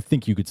 And because I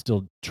think you could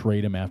still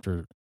trade him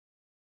after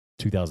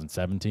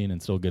 2017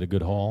 and still get a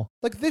good haul.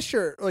 Like this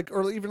year,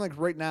 or even like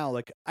right now,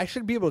 like I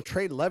should be able to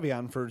trade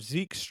LeVeon for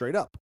Zeke straight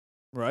up,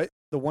 right?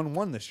 The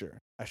 1-1 this year.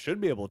 I should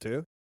be able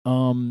to.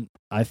 No,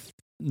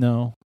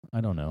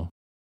 I don't know.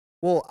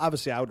 Well,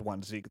 obviously I would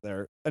want Zeke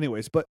there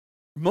anyways, but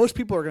most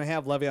people are going to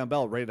have LeVeon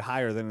Bell rated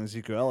higher than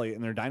Ezekiel Elliott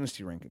in their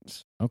dynasty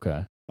rankings.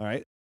 Okay. All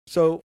right.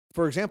 So,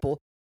 for example,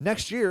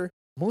 next year,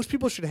 most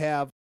people should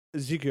have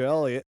Ezekiel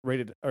Elliott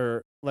rated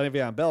or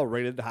LeVeon Bell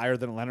rated higher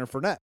than Leonard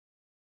Fournette.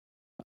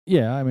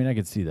 Yeah, I mean, I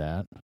could see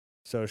that.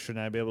 So,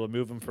 shouldn't I be able to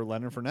move him for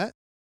Leonard Fournette?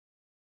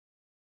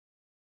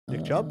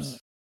 Nick Chubbs?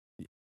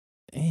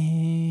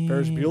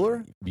 Ferris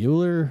Bueller?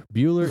 Bueller.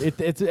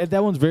 It's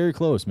that one's very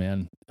close,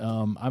 man.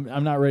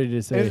 I'm not ready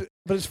to say.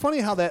 But it's funny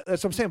how that's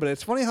what I'm saying. But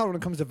it's funny how when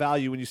it comes to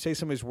value, when you say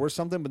somebody's worth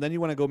something, but then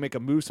you want to go make a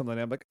move, something,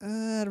 I'm like,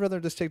 I'd rather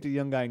just take the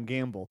young guy and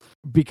gamble.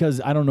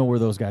 Because I don't know where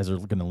those guys are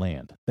going to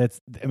land.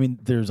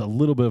 There's a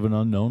little bit of an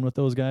unknown with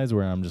those guys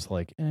where I'm just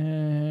like,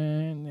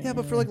 Yeah,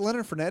 but for like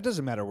Leonard Fournette, it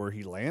doesn't matter where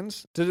he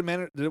lands. Would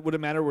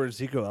it matter where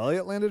Ezekiel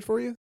Elliott landed for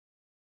you?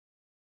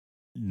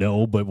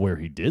 No, but where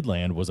he did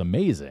land was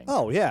amazing.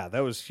 Oh yeah, that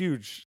was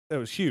huge. That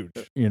was huge.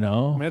 I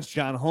mean, that's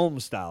John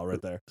Holmes style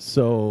right there.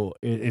 So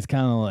it's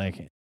kind of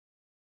like,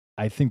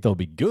 I think they'll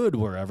be good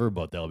wherever,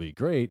 but they'll be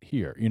great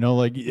here. I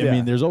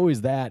mean, there's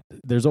always that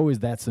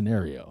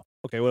scenario.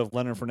 Okay, what if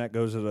Leonard Fournette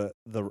goes to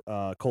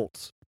the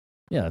Colts?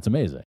 Yeah, that's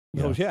amazing.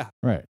 Oh yeah,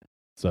 right.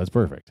 So that's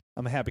perfect.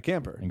 I'm a happy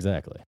camper.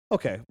 Exactly.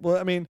 Okay, well,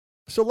 I mean,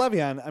 so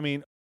Le'Veon. I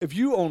mean, if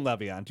you own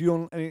Le'Veon, do you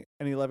own any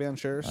Le'Veon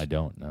shares? I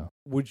don't know.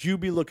 Would you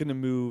be looking to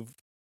move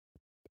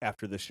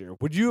after this year?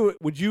 Would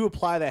you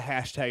apply that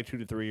hashtag 2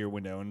 to 3 year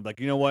window and like,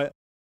 you know what?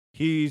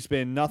 He's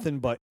been nothing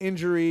but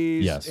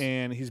injuries, yes,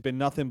 and he's been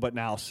nothing but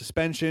now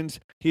suspensions.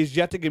 He's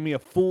yet to give me a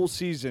full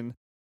season.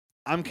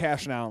 I'm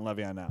cashing out on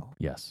Le'Veon now.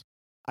 Yes.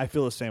 I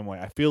feel the same way.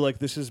 I feel like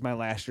this is my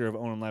last year of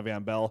owning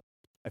Le'Veon Bell.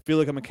 I feel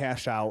like I'm going to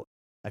cash out.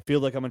 I feel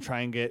like I'm going to try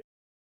and get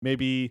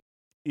maybe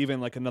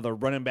even like another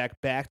running back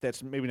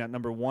that's maybe not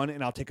number one,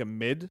 and I'll take a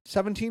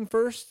mid-17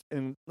 first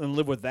and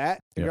live with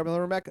that and grab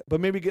another running back,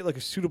 but maybe get like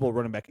a suitable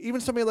running back.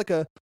 Even somebody like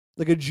a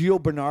Gio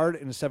Bernard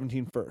in a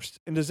 17 first.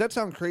 And does that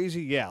sound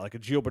crazy? Yeah, like a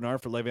Gio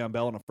Bernard for Le'Veon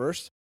Bell in a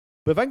first.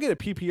 But if I can get a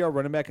PPR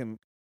running back and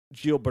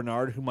Gio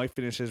Bernard, who might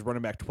finish as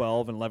running back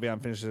 12 and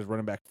Le'Veon finishes as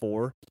running back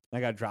 4, and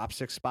I got to drop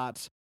 6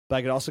 spots, but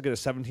I could also get a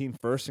 17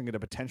 first and get a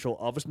potential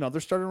of another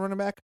starting running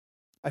back,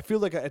 I feel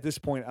like at this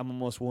point I'm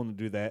almost willing to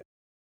do that.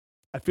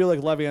 I feel like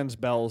Le'Veon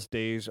Bell's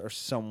days are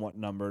somewhat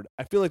numbered.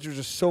 I feel like there's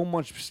just so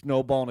much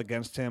snowballing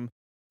against him.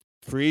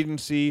 Free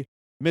agency,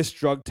 missed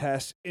drug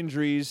tests,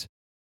 injuries.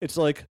 It's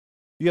like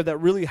you have that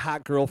really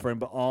hot girlfriend,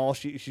 but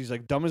she's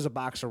like dumb as a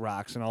box of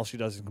rocks, and all she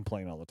does is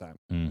complain all the time.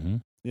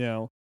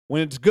 Mm-hmm.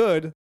 When it's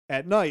good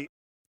at night,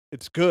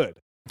 it's good,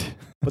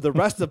 but the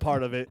rest of the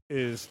part of it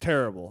is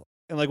terrible.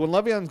 And like when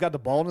Le'Veon's got the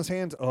ball in his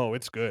hands, oh,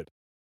 it's good.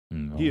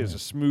 He is a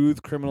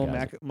smooth criminal,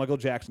 Michael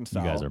Jackson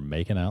style. You guys are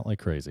making out like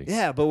crazy.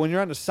 Yeah, but when you're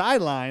on the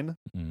sideline,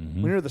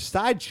 when you're the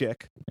side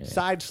chick,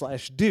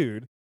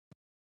 side/dude,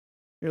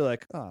 you're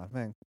like, oh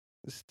man,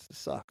 this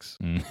sucks.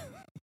 I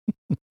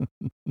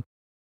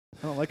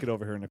don't like it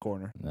over here in the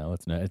corner. No,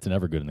 it's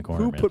never good in the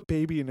corner. Who put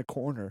baby in the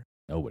corner?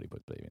 Nobody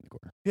put baby in the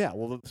corner. Yeah,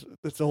 well,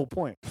 that's the whole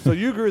point. So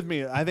you agree with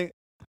me? I think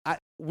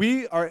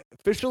we are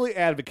officially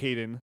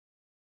advocating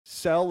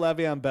sell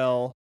Le'Veon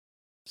Bell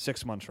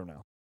 6 months from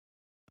now.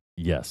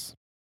 Yes,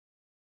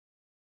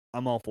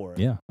 I'm all for it.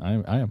 Yeah, I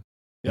am.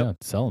 Yep. Yeah,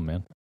 sell them,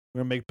 man.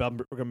 We're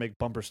gonna make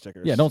bumper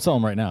stickers. Yeah, don't sell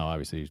them right now.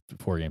 Obviously,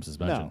 4-game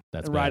suspension. No,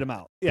 that's and bad. ride them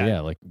out. Yeah,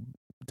 like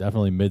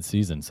definitely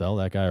mid-season. Sell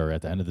that guy, or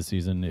at the end of the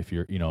season, if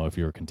you're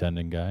a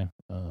contending guy,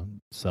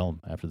 sell him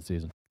after the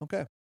season.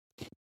 Okay,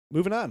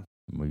 moving on.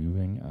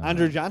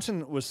 Andre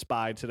Johnson was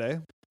spied today.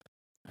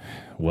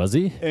 Was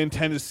he in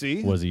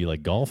Tennessee? Was he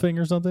like golfing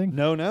or something?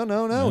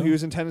 No. He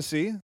was in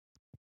Tennessee,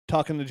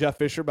 talking to Jeff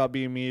Fisher about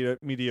being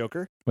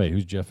mediocre. Wait,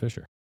 who's Jeff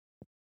Fisher?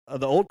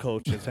 The old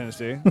coach at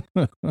Tennessee.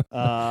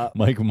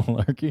 Mike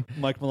Mularkey.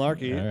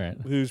 All right.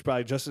 Who's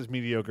probably just as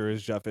mediocre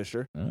as Jeff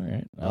Fisher. All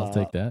right. I'll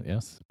take that.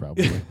 Yes,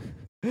 probably.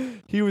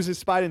 He was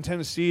spotted in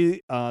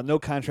Tennessee. No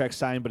contract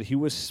signed, but he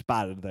was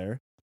spotted there.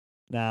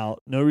 Now,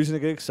 no reason to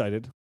get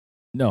excited.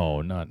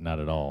 No, not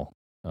at all.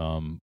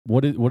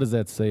 What does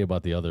that say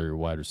about the other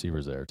wide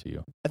receivers there to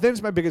you? I think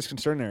it's my biggest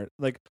concern there.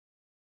 Like,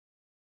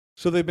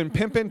 so they've been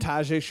pimping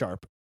Tajay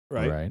Sharp,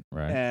 right?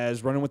 Right.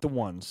 As running with the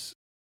ones.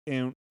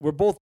 And we're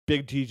both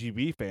big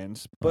DGB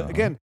fans, but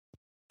again,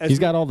 he's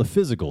got all the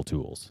physical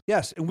tools.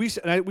 Yes, and we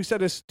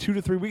said this 2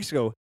 to 3 weeks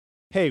ago.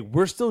 Hey,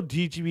 we're still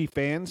DGB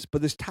fans,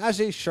 but this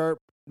Tajay Sharp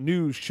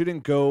news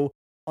shouldn't go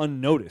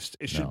unnoticed.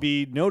 It should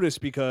be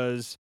noticed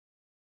because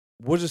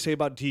what does it say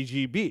about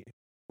DGB?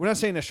 We're not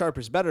saying that Sharp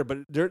is better, but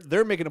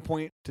they're making a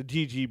point to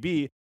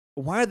DGB.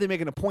 Why are they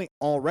making a point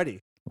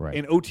already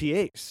in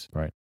OTAs?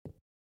 Right.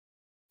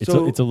 It's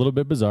a little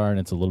bit bizarre, and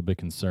it's a little bit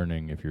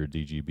concerning if you're a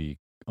DGB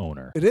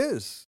owner. It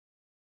is,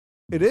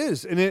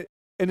 and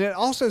it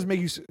also has make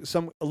you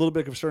a little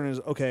bit concerned. Is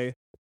okay,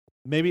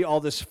 maybe all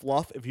this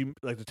fluff. If you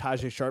like the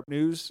Tajay Sharp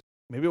news,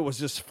 maybe it was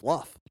just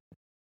fluff.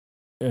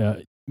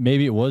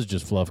 Maybe it was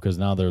just fluff because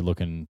now they're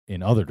looking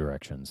in other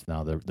directions.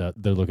 Now they're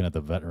looking at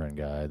the veteran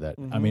guy. That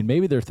I mean,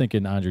 maybe they're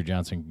thinking Andre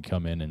Johnson can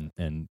come in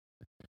and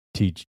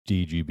teach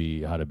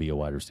DGB how to be a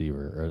wide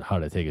receiver or how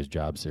to take his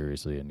job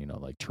seriously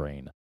and like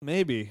train.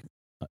 Maybe.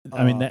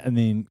 I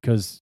mean,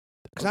 because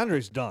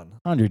Andre's done.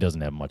 Andre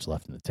doesn't have much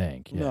left in the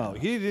tank. Yeah. No,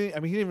 he didn't.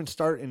 I mean, he didn't even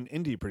start in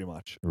Indy pretty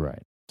much.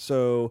 Right.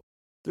 So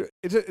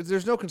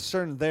there's no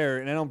concern there,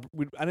 and I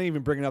don't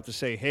even bring it up to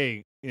say,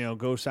 hey,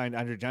 go sign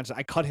Andre Johnson.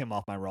 I cut him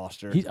off my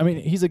roster.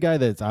 He's a guy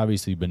that's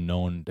obviously been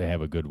known to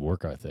have a good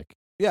work ethic.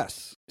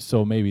 Yes.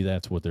 So maybe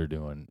that's what they're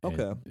doing.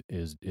 Okay.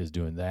 Is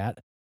doing that.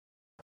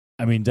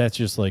 I mean, that's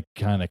just like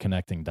kind of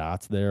connecting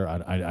dots there.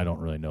 I don't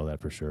really know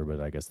that for sure, but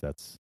I guess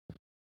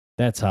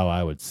that's how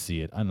I would see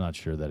it. I'm not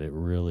sure that it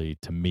really,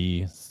 to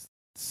me,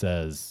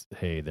 says,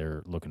 hey,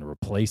 they're looking to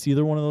replace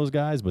either one of those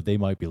guys, but they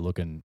might be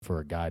looking for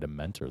a guy to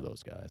mentor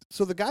those guys.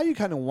 So the guy you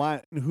kind of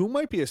want, who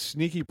might be a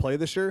sneaky play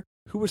this year,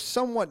 who was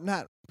somewhat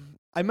not.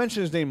 I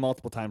mentioned his name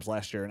multiple times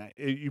last year, and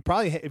you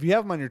probably, if you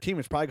have him on your team,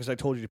 it's probably because I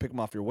told you to pick him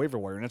off your waiver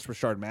wire, and that's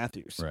Rashard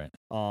Matthews. Right.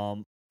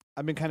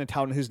 I've been kind of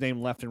touting his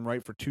name left and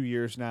right for 2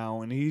 years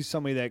now, and he's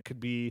somebody that could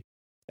be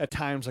at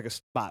times like a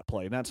spot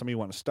play, not somebody you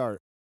want to start.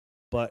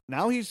 But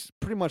now he's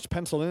pretty much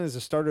penciled in as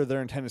a starter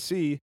there in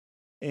Tennessee.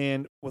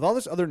 And with all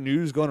this other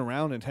news going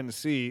around in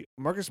Tennessee,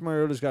 Marcus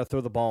Mariota's got to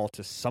throw the ball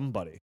to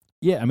somebody.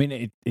 Yeah, I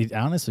mean, it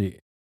honestly,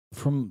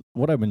 from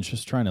what I've been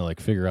just trying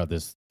to figure out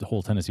the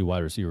whole Tennessee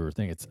wide receiver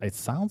thing, it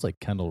sounds like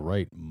Kendall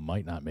Wright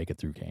might not make it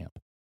through camp.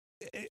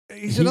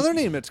 He's another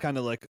name that's kind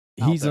of like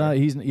he's not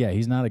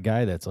a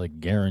guy that's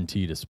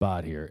guaranteed a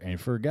spot here. And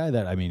for a guy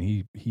that, I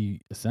mean, he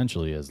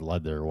essentially has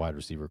led their wide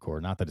receiver core.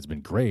 Not that it's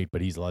been great,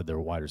 but he's led their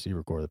wide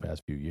receiver core the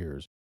past few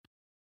years.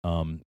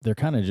 They're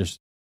kind of just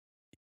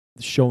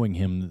showing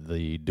him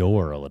the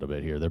door a little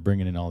bit here. They're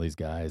bringing in all these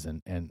guys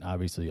and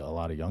obviously a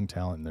lot of young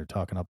talent, and they're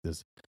talking up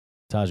this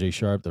Tajay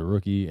Sharp, the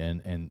rookie,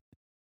 and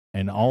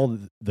all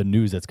the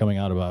news that's coming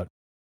out about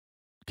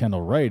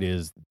Kendall Wright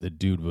is the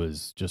dude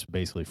was just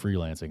basically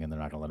freelancing, and they're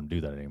not going to let him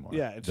do that anymore.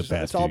 Yeah,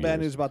 it's all bad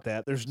news about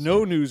that. There's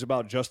no news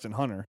about Justin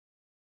Hunter,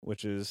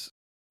 which is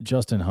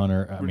Justin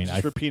Hunter. I mean,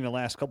 repeating the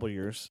last couple of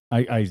years.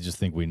 I just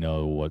think we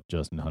know what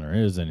Justin Hunter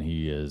is, and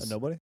he is a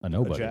nobody.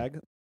 A jag.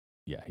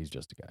 Yeah, he's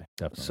just a guy.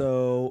 Definitely.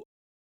 So,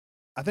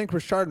 I think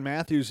Rashard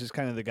Matthews is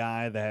kind of the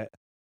guy that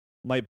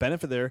might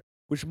benefit there,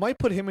 which might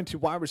put him into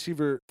wide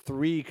receiver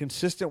 3,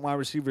 consistent wide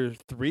receiver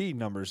 3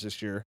 numbers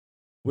this year,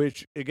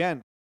 which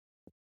again,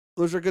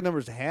 those are good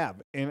numbers to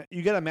have. And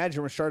you got to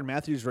imagine Rashard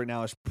Matthews right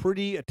now is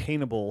pretty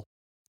attainable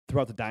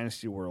throughout the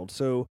dynasty world.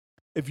 So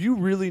if you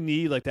really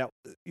need like that,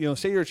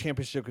 say you're a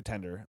championship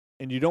contender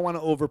and you don't want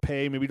to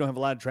overpay, maybe you don't have a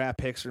lot of draft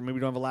picks or maybe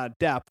you don't have a lot of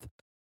depth,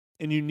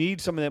 and you need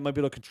someone that might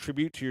be able to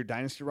contribute to your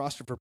dynasty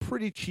roster for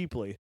pretty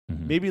cheaply,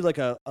 maybe like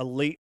a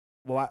late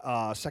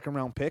second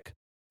round pick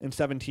in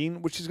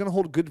 17, which is going to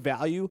hold good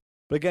value.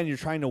 But again, you're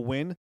trying to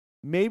win.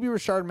 Maybe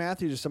Rashard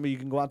Matthews is somebody you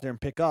can go out there and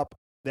pick up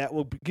that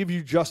will give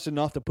you just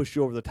enough to push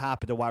you over the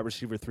top at the wide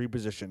receiver 3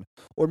 position.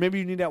 Or maybe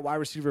you need that wide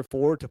receiver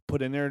 4 to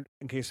put in there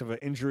in case of an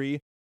injury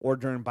or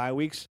during bye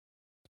weeks.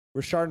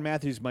 Rashard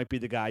Matthews might be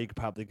the guy you could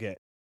probably get.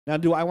 Now,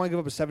 do I want to give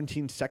up a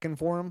 17-second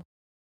for him?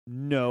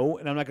 No,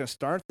 and I'm not going to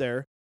start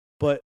there.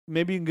 But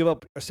maybe you can give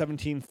up a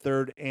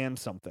 17-third and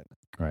something.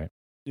 Right.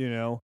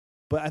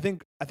 But I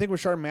think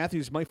Rashard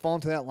Matthews might fall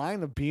into that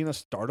line of being a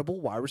startable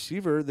wide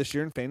receiver this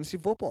year in fantasy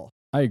football.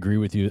 I agree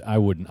with you. I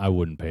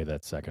wouldn't pay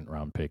that second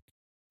round pick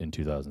in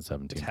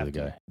 2017 for the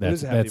guy.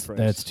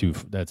 That's too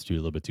a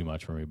little bit too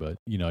much for me. But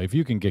if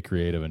you can get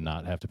creative and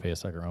not have to pay a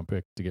second round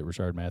pick to get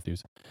Rashard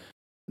Matthews,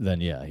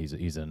 then yeah,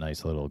 he's a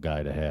nice little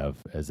guy to have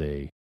as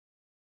a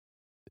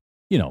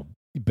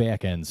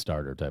back end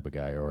starter type of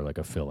guy or like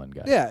a fill in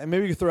guy. Yeah, and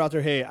maybe you can throw out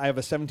there, hey, I have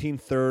a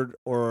 17-third,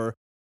 or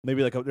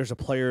maybe there's a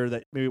player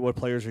that maybe what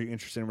players are you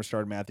interested in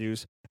Rashard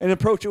Matthews, and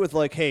approach it with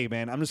like, hey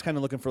man, I'm just kind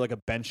of looking for like a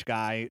bench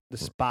guy, the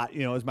spot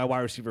as my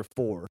wide receiver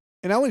 4.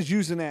 And I was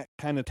using that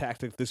kind of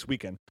tactic this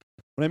weekend.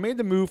 When I made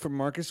the move for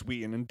Marcus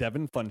Wheaton and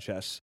Devin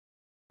Funchess,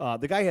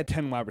 the guy had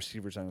 10 wide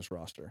receivers on his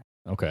roster.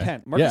 Okay.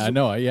 10. I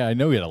know he had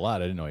a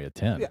lot. I didn't know he had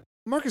 10. Yeah.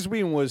 Marcus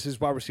Wheaton was his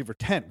wide receiver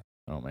 10.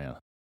 Oh, man.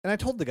 And I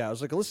told the guy, I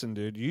was like, listen,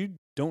 dude, you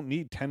don't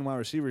need 10 wide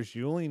receivers.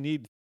 You only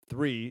need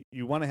 3.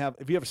 You want to have,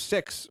 if you have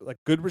 6 like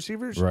good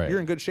receivers, you're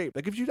in good shape.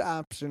 Like if you had the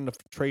option to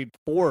trade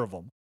 4 of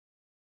them,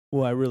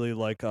 well, I really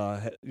like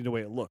the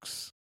way it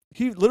looks.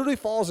 He literally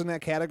falls in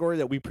that category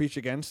that we preach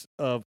against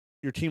of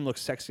your team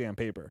looks sexy on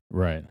paper.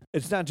 Right.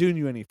 It's not doing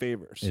you any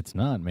favors. It's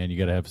not, man. You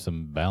got to have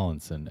some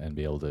balance and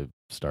be able to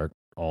start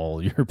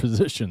all your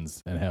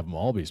positions and have them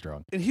all be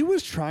strong. And he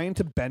was trying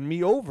to bend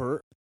me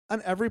over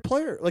on every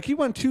player. Like he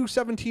won 2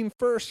 17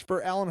 first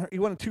for Allen. He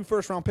won 2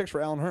 first-round picks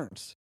for Allen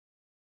Hurns.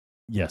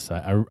 Yes,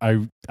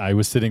 I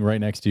was sitting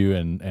right next to you,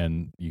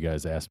 and you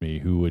guys asked me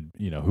who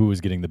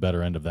was getting the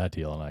better end of that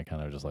deal, and I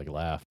kind of just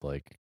laughed,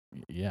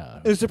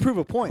 yeah, It's to prove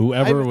a point.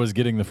 Whoever was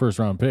getting the first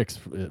round picks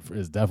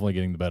is definitely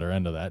getting the better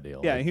end of that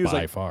deal. Yeah, like, he was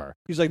by like, far.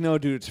 He's like, no,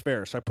 dude, it's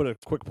fair. So I put a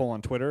quick poll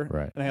on Twitter,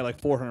 Right. and I had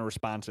like 400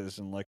 responses,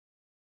 and like,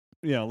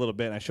 a little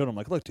bit. And I showed him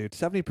like, look, dude,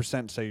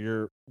 70% say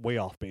you're way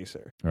off base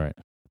there. Right.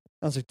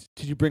 I was like,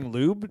 did you bring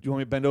lube? Do you want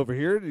me to bend over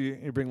here? Do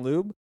you bring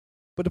lube?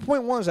 But the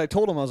point was, I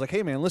told him, I was like,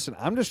 hey man, listen,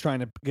 I'm just trying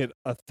to get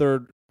a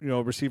third,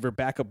 receiver,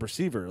 backup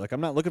receiver. Like,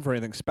 I'm not looking for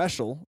anything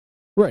special.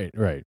 Right.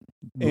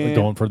 And,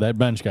 going for that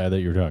bench guy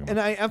that you're talking about. And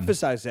I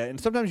emphasize that. And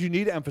sometimes you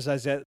need to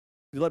emphasize that.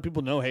 You let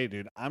people know, hey,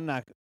 dude, I'm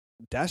not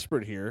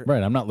desperate here.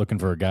 Right. I'm not looking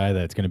for a guy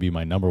that's going to be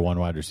my number one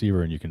wide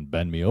receiver and you can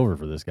bend me over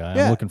for this guy.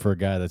 Yeah. I'm looking for a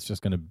guy that's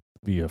just going to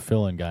be a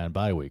fill-in guy on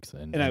bye weeks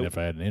and if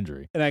I had an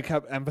injury. And I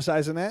kept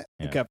emphasizing that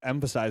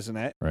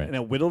Right. And I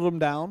whittled them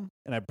down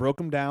and I broke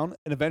them down.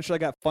 And eventually I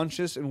got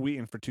Funchess and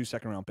Wheaton for 2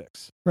 second-round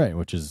picks. Right,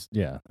 which is,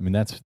 I mean,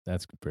 that's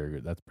very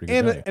good. That's pretty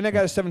good value. And I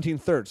got a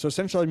 17th third. So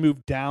essentially I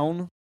moved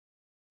down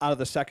out of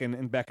the second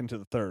and back into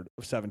the third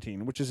of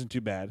 17, which isn't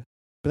too bad.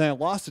 But then I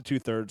lost the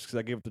 2/3 because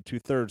I gave up the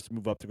 2/3 to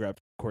move up to grab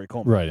Corey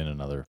Coleman. Right, in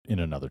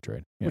another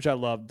trade. Yeah. Which I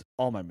loved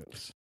all my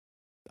moves.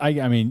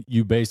 I mean,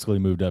 you basically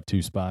moved up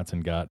 2 spots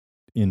and got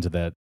into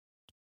that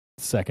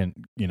second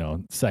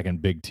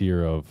big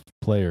tier of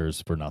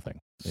players for nothing,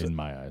 in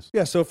my eyes.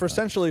 Yeah, so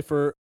essentially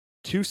for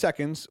 2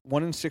 seconds,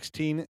 1 in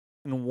 16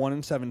 and 1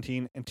 in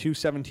 17, and 2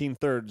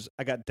 17/3,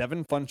 I got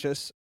Devin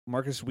Funchess,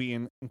 Marcus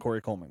Wheaton, and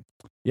Corey Coleman.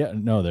 Yeah,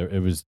 no, it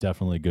was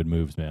definitely good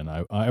moves, man.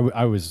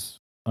 I was,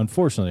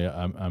 unfortunately,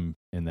 I'm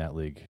in that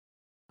league.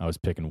 I was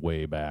picking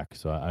way back,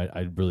 so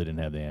I really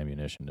didn't have the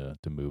ammunition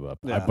to move up.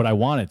 Yeah. But I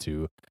wanted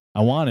to.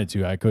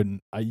 I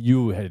couldn't.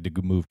 You had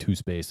to move 2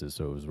 spaces,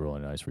 so it was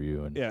really nice for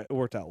you. And Yeah, it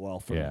worked out well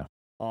for me. yeah,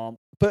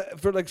 But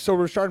for so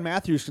Rashard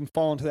Matthews can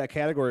fall into that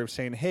category of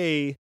saying,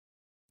 hey,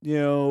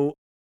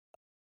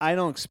 I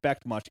don't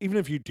expect much, even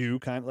if you do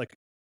kind of like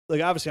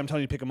obviously I'm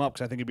telling you to pick him up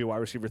because I think he'd be a wide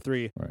receiver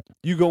 3. Right.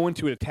 You go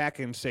into it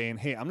attacking saying,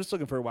 hey, I'm just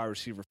looking for a wide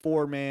receiver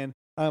 4, man.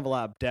 I don't have a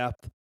lot of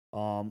depth.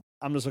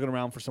 I'm just looking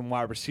around for some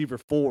wide receiver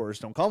 4s.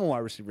 Don't call him a wide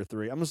receiver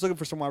 3. I'm just looking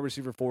for some wide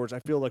receiver 4s.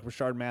 I feel like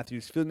Rashard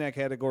Matthews fit in that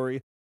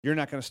category. You're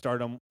not going to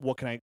start him. What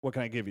can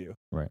I give you?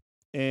 Right.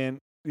 And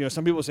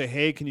some people say,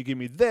 hey, can you give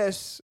me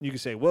this? You can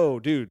say, whoa,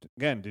 dude.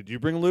 Again, did you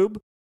bring lube?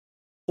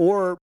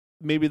 Or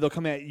maybe they'll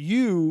come at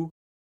you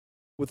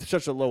with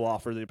such a low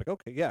offer that you're like,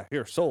 okay, yeah,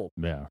 here, sold.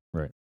 Yeah,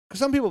 right. Because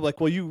some people are like,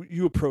 well,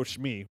 you approached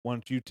me. Why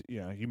don't you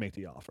you make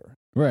the offer?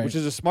 Right. Which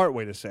is a smart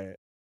way to say it.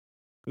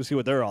 Go see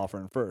what they're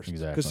offering first.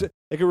 Exactly. Because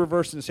it could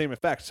reverse in the same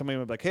effect. Somebody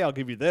would be like, hey, I'll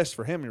give you this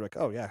for him. And you're like,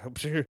 oh, yeah.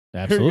 Here,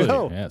 Absolutely. Here you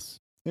go. Yes.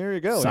 There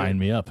you go. Sign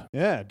me up.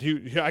 Yeah.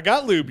 I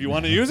got lube. You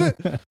want to use it?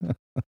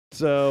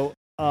 So,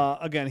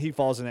 again, he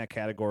falls in that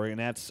category. And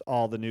that's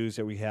all the news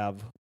that we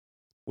have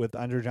with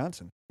Andre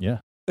Johnson. Yeah.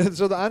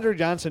 So the Andre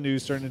Johnson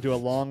news turned into a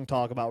long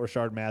talk about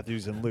Rashard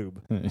Matthews and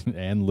lube.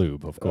 And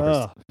lube, of course.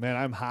 Oh, man,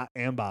 I'm hot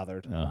and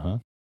bothered.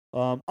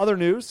 Uh-huh. Other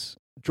news,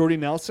 Jordy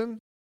Nelson.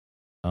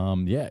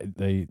 Yeah,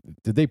 they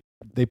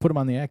put him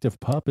on the active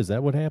pup. Is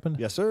that what happened?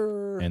 Yes,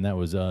 sir. And that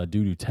was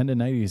due to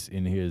tendonitis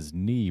in his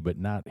knee, but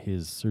not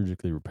his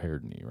surgically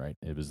repaired knee, right?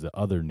 It was the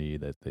other knee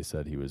that they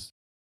said he was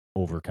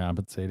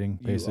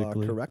overcompensating,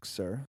 basically. You are correct,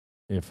 sir.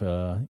 If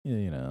I'm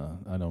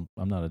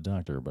not a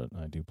doctor, but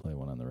I do play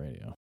one on the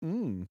radio.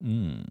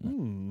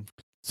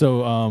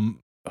 So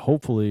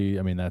hopefully,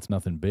 I mean, that's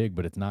nothing big,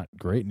 but it's not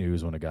great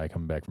news when a guy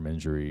coming back from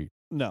injury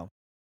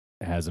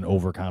has an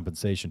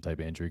overcompensation type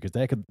of injury, because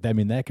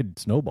that could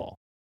snowball.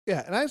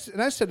 Yeah, and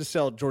I said to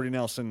sell Jordy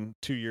Nelson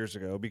 2 years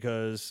ago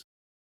because,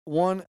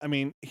 one, I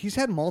mean, he's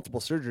had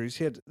multiple surgeries.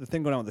 He had the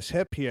thing going on with his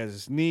hip. He has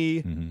his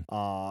knee.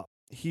 Mm-hmm.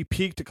 He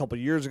peaked a couple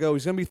of years ago.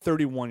 He's going to be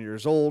 31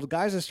 years old.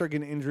 Guys that start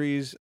getting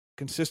injuries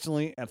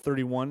consistently at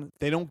 31,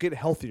 they don't get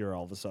healthier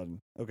all of a sudden.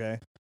 Okay.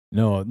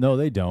 No,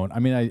 they don't. I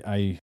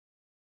mean,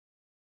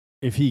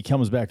 if he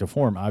comes back to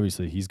form,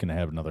 obviously he's going to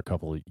have another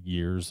couple of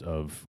years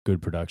of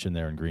good production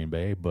there in Green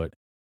Bay. But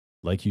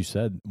like you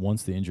said,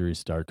 once the injuries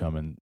start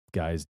coming,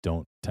 guys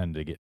don't tend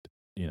to get,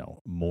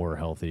 more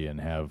healthy and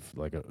have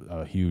like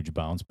a huge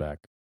bounce back.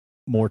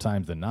 More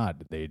times than not,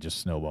 they just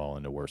snowball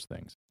into worse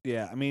things.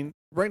 Yeah. I mean,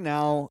 right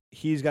now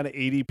he's got an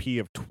ADP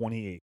of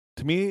 28.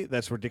 To me,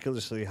 that's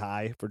ridiculously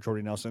high for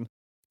Jordy Nelson.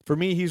 For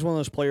me, he's one of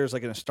those players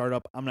like in a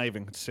startup, I'm not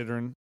even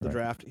considering the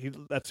draft.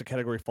 That's the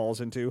category he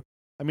falls into.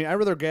 I mean, I'd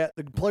rather get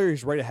the player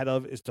he's right ahead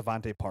of is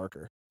Devontae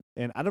Parker,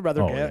 and I'd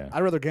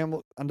rather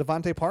gamble on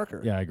Devontae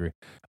Parker. Yeah, I agree.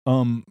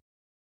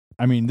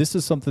 I mean, this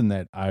is something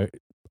that I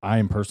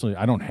am personally,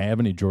 I don't have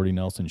any Jordy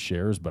Nelson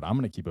shares, but I'm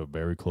going to keep a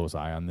very close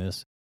eye on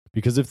this,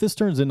 because if this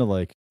turns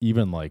into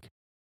even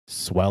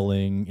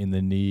swelling in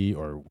the knee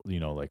or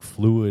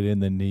fluid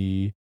in the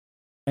knee,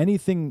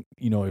 anything,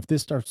 if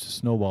this starts to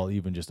snowball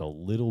even just a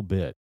little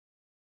bit,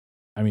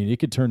 I mean, it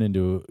could turn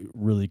into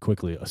really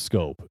quickly a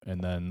scope,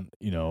 and then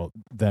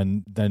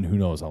then who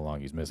knows how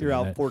long he's missing. You're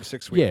out 4 to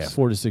 6 weeks. Yeah,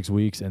 4 to 6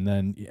 weeks, and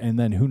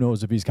then who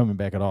knows if he's coming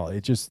back at all.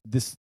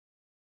 This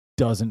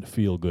doesn't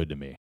feel good to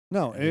me.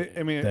 No,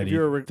 I mean, if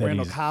you're a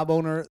Randall Cobb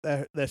owner,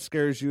 that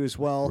scares you as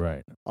well.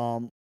 Right.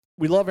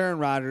 We love Aaron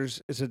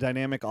Rodgers. It's a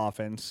dynamic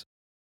offense.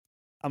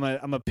 I'm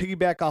a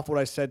piggyback off what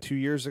I said 2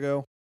 years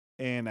ago,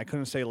 and I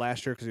couldn't say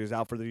last year because he was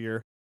out for the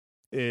year.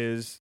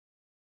 And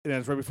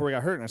that's right before he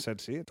got hurt, and I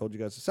said, "See, I told you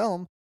guys to sell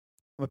him."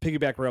 I'm a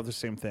piggyback right off the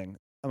same thing.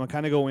 I'm gonna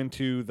kind of go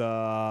into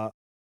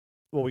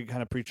what we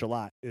kind of preach a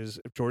lot is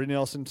if Jordy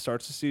Nelson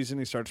starts the season,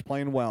 he starts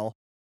playing well,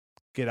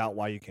 get out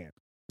while you can.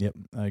 Yep,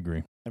 I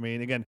agree. I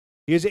mean, again,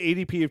 he has an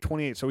ADP of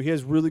 28, so he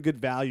has really good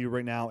value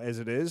right now as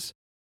it is.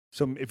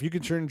 So if you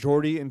can turn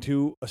Jordy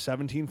into a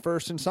 17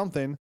 first and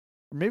something,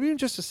 or maybe even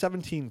just a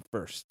 17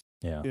 first.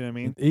 Yeah, you know what I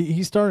mean.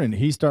 He's starting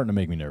to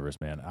make me nervous,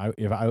 man.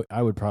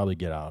 I would probably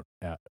get out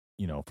at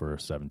for a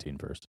 17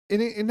 first.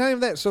 And not even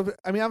that. So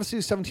I mean,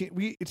 obviously,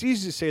 17. It's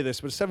easy to say this,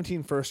 but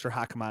 17 first are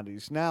hot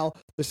commodities. Now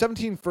the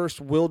 17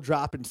 first will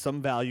drop in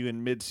some value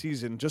in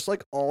mid-season, just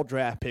like all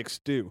draft picks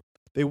do.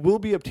 They will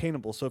be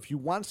obtainable. So if you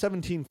want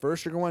 17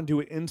 first, you're going to want to do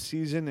it in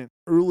season and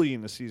early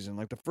in the season,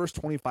 like the first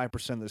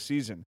 25% of the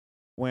season.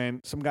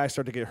 When some guys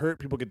start to get hurt,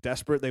 people get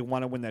desperate. They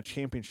want to win that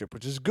championship,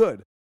 which is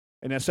good.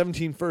 And that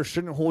 17 first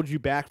shouldn't hold you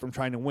back from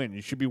trying to win.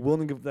 You should be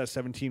willing to give that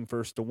 17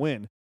 first to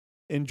win.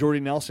 And Jordy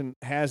Nelson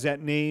has that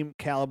name,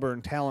 caliber,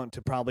 and talent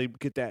to probably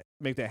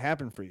make that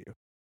happen for you.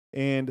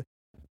 And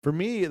for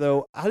me,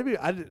 though,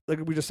 like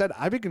we just said,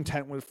 I'd be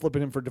content with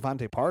flipping him for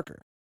Devontae Parker.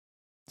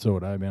 So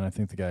would I, man. I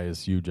think the guy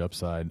is huge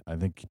upside. I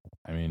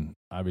mean,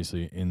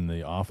 obviously in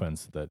the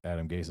offense that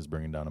Adam Gase is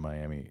bringing down to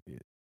Miami,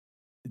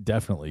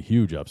 definitely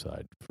huge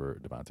upside for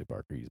Devontae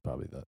Parker. He's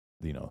probably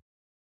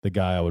the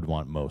guy I would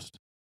want most.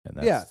 And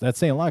that's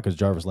saying a lot because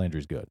Jarvis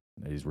Landry's good.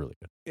 He's really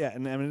good. Yeah,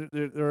 and I mean,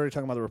 they're already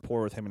talking about the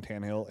rapport with him and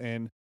Tannehill.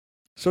 And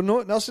so,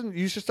 Nelson,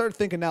 you should start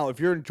thinking now, if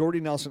you're a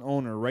Jordy Nelson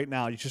owner right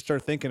now, you should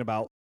start thinking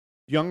about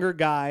younger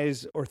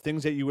guys or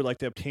things that you would like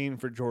to obtain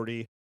for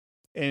Jordy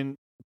and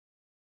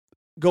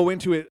go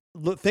into it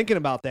thinking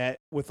about that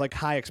with like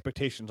high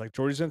expectations. Like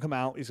Jordy's going to come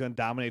out, he's going to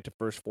dominate the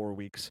first 4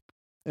 weeks.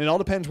 And it all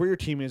depends where your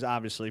team is,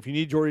 obviously. If you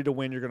need Jordy to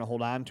win, you're going to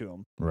hold on to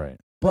him. Right.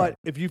 But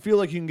if you feel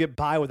like you can get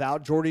by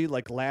without Jordy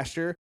like last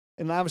year,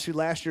 and obviously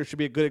last year should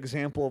be a good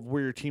example of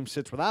where your team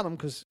sits without him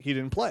because he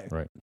didn't play.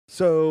 Right.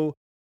 So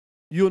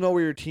you'll know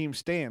where your team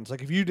stands.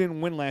 Like if you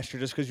didn't win last year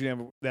just because you have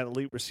that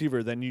elite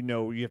receiver, then you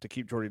know you have to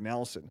keep Jordy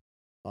Nelson.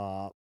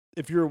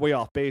 If you're way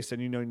off base,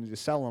 then you know you need to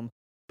sell him.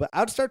 But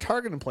I'd start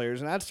targeting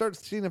players, and I'd start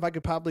seeing if I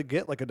could probably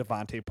get like a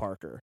Devontae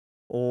Parker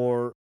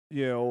or,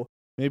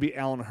 maybe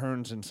Allen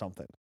Hurns and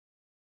something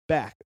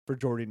back for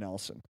Jordy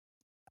Nelson.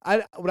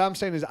 What I'm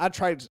saying is I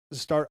tried to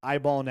start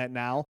eyeballing that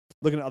now,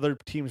 looking at other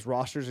teams'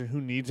 rosters and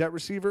who needs that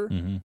receiver.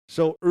 Mm-hmm.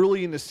 So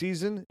early in the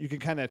season, you can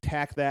kind of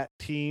attack that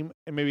team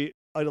and maybe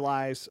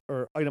itemize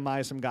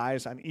some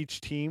guys on each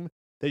team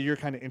that you're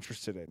kind of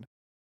interested in,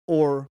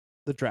 or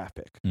the draft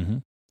pick. Mm-hmm.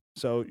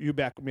 So you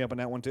back me up on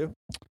that one too?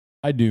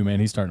 I do, man.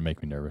 He's starting to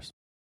make me nervous.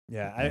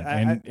 Yeah,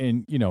 and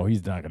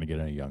he's not going to get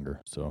any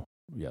younger. So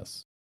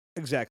yes,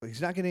 exactly.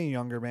 He's not getting any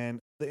younger, man.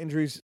 The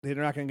injuries, they're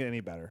not going to get any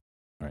better.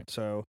 All right.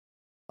 So.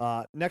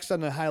 Next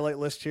on the highlight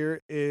list here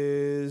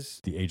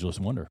is the ageless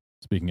wonder.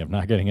 Speaking of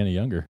not getting any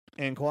younger,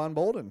 Anquan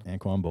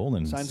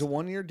Boldin. Signs a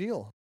 1-year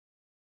deal.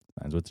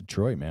 Signs with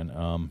Detroit,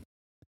 man.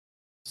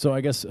 So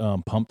I guess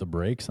pump the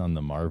brakes on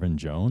the Marvin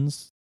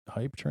Jones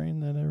hype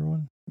train that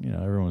everyone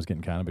was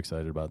getting kind of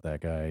excited about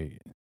that guy.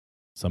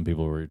 Some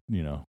people were,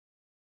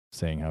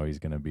 saying how he's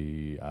going to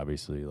be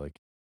obviously like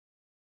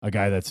a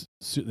guy that's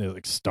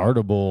like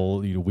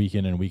startable, week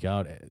in and week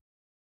out.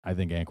 I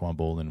think Anquan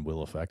Boldin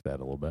will affect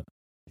that a little bit.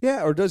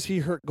 Yeah, or does he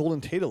hurt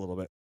Golden Tate a little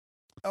bit?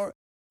 Or,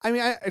 I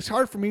mean, it's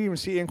hard for me to even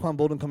see Anquan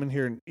Boldin come in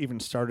here and even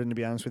starting, to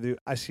be honest with you.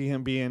 I see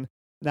him being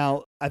 –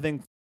 now, I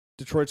think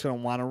Detroit's going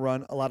to want to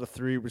run a lot of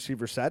 3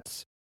 receiver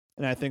sets,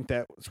 and I think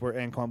that's where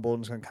Anquan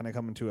Boldin's going to kind of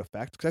come into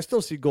effect. Because I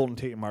still see Golden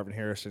Tate and Marvin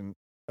Harrison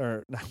 –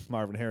 or not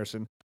Marvin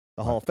Harrison,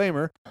 the Hall of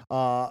Famer.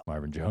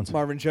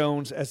 Marvin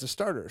Jones as the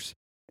starters.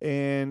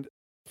 And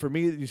for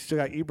me, you still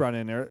got Ebron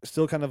in there.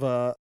 Still kind of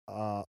a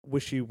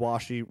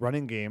wishy-washy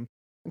running game.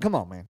 And come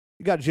on, man.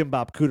 You got Jim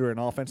Bob Cooter in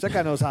offense. That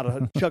guy knows how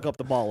to chuck up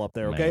the ball up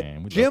there, okay?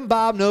 Man, Jim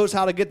Bob knows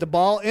how to get the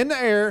ball in the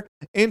air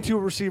into a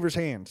receiver's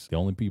hands. The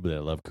only people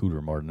that love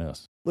Cooter more than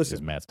us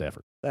is Matt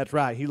Stafford. That's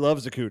right. He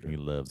loves the Cooter.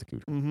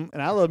 Mm-hmm.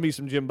 And I love me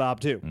some Jim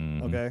Bob, too,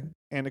 mm-hmm. okay?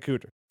 And the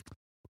Cooter.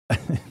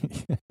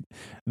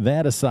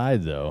 That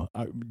aside, though,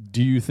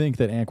 do you think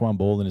that Anquan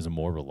Boldin is a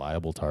more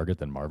reliable target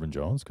than Marvin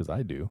Jones? Because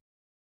I do.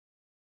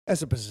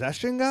 As a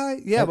possession guy?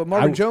 Yeah, but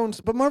Marvin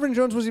Jones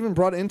was even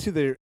brought into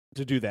there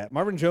to do that.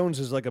 Marvin Jones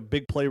is like a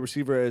big play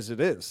receiver as it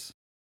is.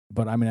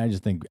 But I mean, I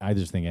just think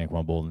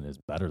Anquan Boldin is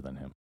better than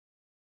him,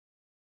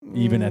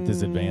 even at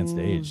this advanced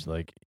age.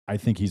 Like, I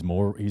think he's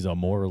a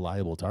more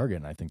reliable target,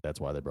 and I think that's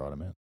why they brought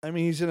him in. I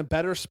mean, he's in a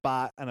better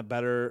spot and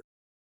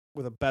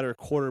with a better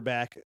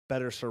quarterback,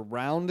 better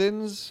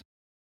surroundings.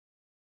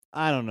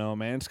 I don't know,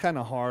 man. It's kind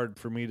of hard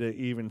for me to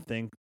even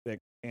think that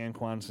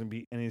Anquan's going to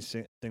be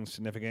anything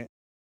significant.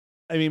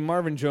 I mean,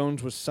 Marvin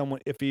Jones was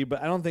somewhat iffy,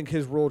 but I don't think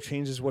his role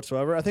changes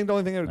whatsoever. I think the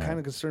only thing that would kind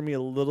of concern me a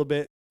little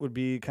bit would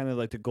be kind of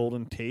like the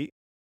Golden Tate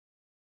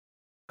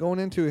going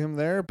into him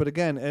there. But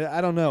again,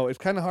 I don't know. It's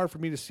kind of hard for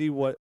me to see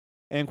what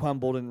Anquan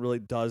Boldin really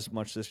does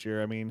much this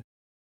year. I mean,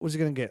 was he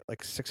going to get?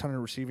 Like 600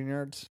 receiving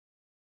yards?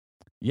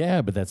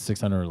 Yeah, but that's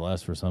 600 or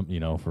less for some, for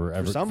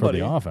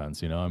the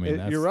offense. I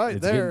mean, you're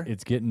right there.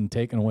 It's getting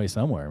taken away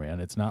somewhere, man.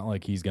 It's not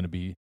like he's going to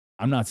be.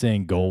 I'm not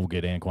saying go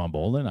get Anquan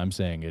Bolden. I'm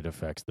saying it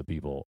affects the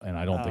people, and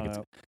I don't think it's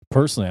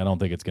personally. I don't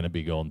think it's going to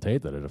be Golden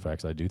Tate that it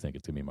affects. I do think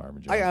it's going to be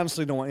Marvin Jones. I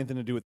honestly don't want anything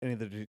to do with any of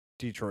the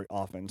Detroit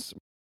offense.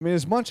 I mean,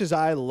 as much as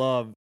I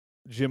love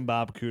Jim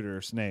Bob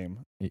Cooter's name,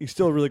 he's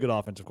still a really good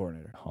offensive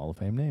coordinator. Hall of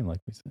Fame name, like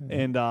we said.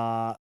 And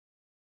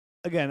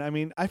again, I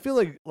mean, I feel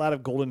like a lot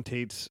of Golden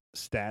Tate's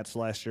stats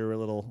last year were a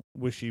little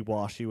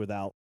wishy-washy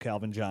without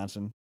Calvin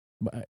Johnson.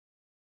 But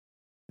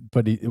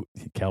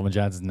Calvin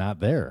Johnson's not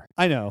there.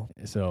 I know.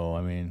 So,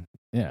 I mean,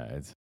 yeah.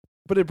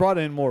 But it brought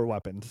in more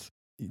weapons.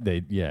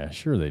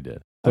 Sure they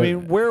did. But, I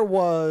mean, where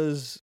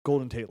was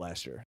Golden Tate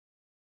last year?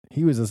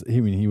 He was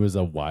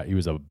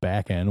a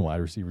back end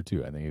wide receiver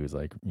too. I think he was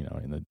like,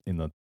 in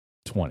the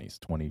 20s,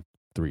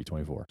 23,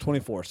 24.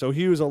 24. So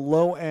he was a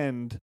low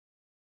end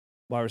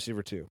wide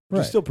receiver too,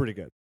 which is still pretty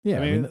good.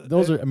 Yeah, I mean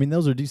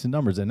those are decent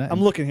numbers. And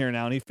I'm looking here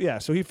now,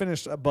 and so he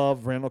finished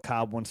above Randall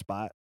Cobb one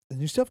spot. And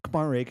you still have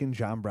Kamar Aiken,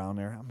 John Brown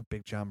there. I'm a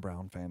big John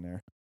Brown fan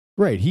there.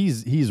 Right,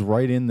 he's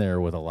right in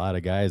there with a lot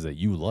of guys that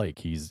you like.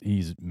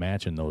 He's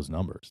matching those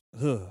numbers.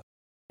 Ugh.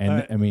 And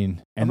right. I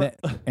mean, and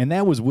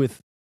that was with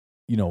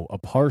a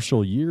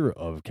partial year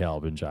of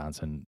Calvin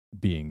Johnson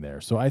being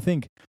there. So I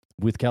think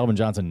with Calvin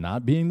Johnson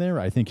not being there,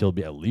 I think he'll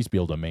at least be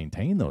able to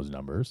maintain those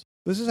numbers.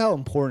 This is how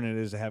important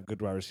it is to have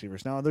good wide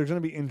receivers. Now, there's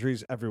going to be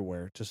injuries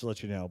everywhere, just to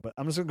let you know. But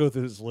I'm just going to go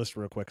through this list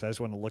real quick because I just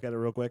want to look at it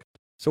real quick.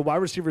 So wide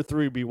receiver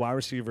 3 would be wide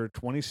receiver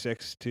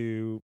 26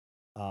 to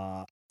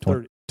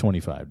 30,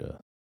 25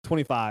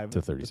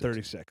 to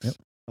 36. Yep.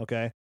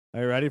 Okay.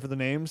 Are you ready for the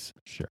names?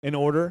 Sure. In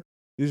order.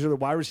 These are the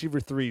wide receiver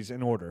 3s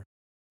in order.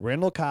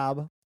 Randall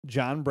Cobb,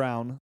 John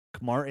Brown,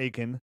 Kamar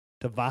Aiken,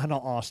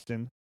 Tavana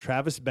Austin,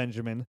 Travis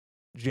Benjamin,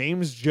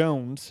 James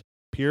Jones,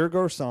 Pierre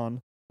Garçon,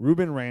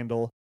 Ruben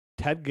Randall,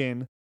 Ted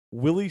Ginn,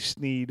 Willie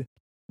Snead,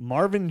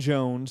 Marvin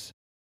Jones,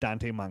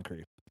 Dante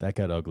Moncrief. That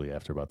got ugly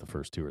after about the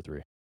first 2 or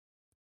 3.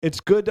 It's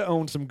good to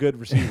own some good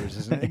receivers,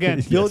 isn't it?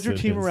 Again, build your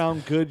team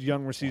around good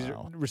young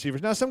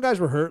receivers. Now, some guys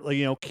were hurt, like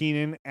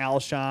Keenan,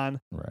 Alshon,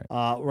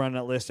 right? Were on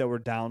that list that were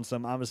down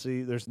some.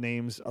 Obviously, there's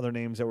other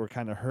names that were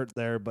kind of hurt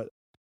there, but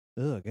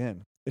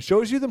again, it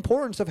shows you the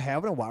importance of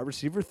having a wide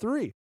receiver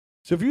 3.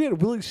 So if you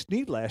had Willie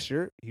Snead last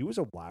year, he was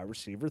a wide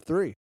receiver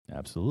 3.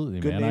 Absolutely,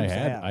 good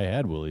man. I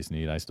had Willie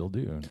Snead. I still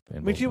do. I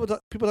mean, people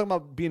talking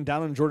about being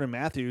down on Jordan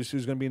Matthews,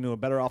 who's going to be into a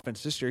better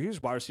offense this year. He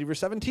was wide receiver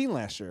 17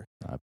 last year.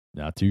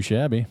 Not too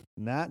shabby.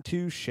 Not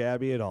too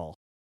shabby at all.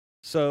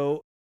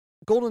 So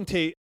Golden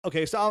Tate.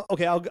 Okay, so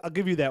I'll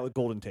give you that with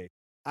Golden Tate.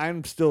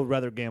 I'm still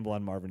rather gamble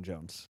on Marvin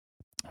Jones.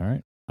 All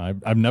right.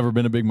 I've never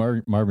been a big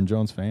Marvin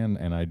Jones fan,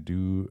 and I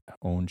do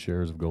own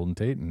shares of Golden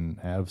Tate and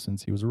have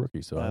since he was a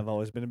rookie. So I've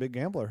always been a big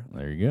gambler.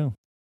 There you go.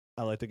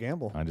 I like to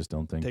gamble. I just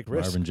don't think Take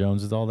Marvin risk.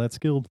 Jones is all that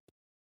skilled.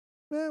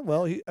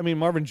 Well,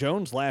 Marvin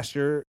Jones last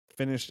year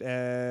finished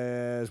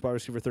as wide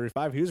receiver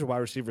 35. He was a wide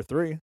receiver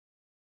 3.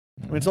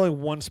 I mean, it's only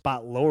one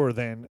spot lower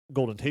than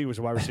Golden Tate, who was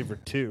a wide receiver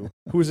 2,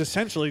 who was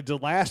essentially the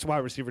last wide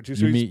receiver 2.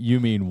 So you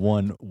mean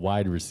one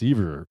wide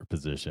receiver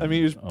position? I mean,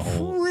 he was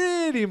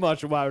pretty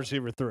much a wide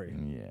receiver 3.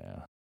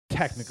 Yeah.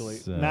 Technically,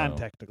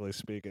 non-technically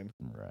speaking.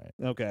 Right.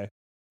 Okay.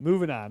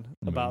 Moving on.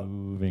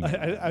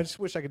 I just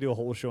wish I could do a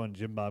whole show on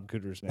Jim Bob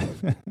Cooter's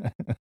name.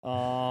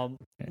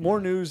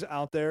 More news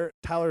out there.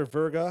 Tyler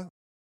Verga,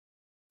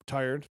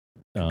 tired,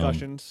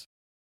 concussions.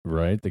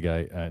 Right, the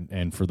guy,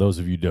 and for those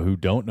of you who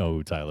don't know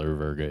who Tyler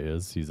Verga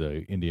is, he's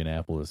a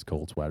Indianapolis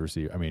Colts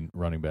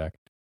running back.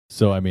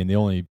 So, I mean, the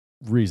only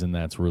reason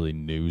that's really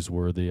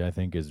newsworthy, I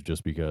think, is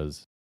just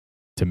because,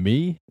 to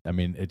me, I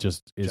mean, it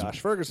just is Josh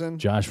Ferguson.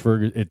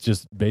 It's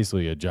just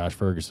basically a Josh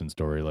Ferguson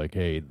story. Like,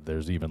 hey,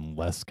 there's even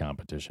less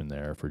competition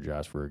there for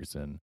Josh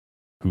Ferguson,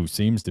 who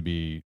seems to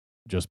be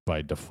just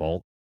by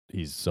default.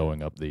 He's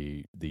sewing up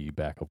the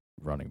backup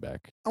running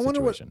back. I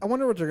wonder what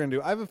they're gonna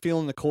do. I have a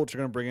feeling the Colts are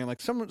gonna bring in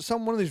like one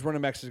of these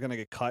running backs is gonna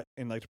get cut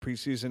in like the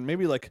preseason.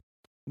 Maybe like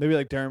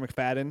Darren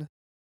McFadden.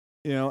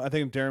 I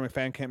think Darren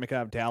McFadden can't make it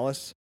out of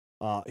Dallas.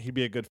 He'd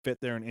be a good fit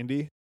there in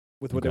Indy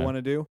with what they want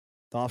to do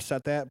to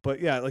offset that. But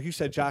yeah, like you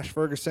said, Josh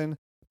Ferguson.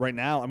 Right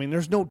now, I mean,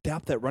 there's no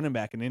depth at running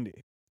back in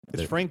Indy.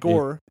 It's Frank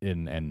Gore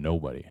and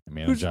nobody. I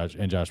mean,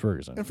 Josh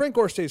Ferguson. And Frank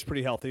Gore stays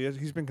pretty healthy.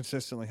 He's been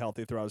consistently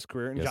healthy throughout his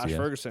career. And Josh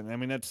Ferguson. I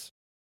mean, it's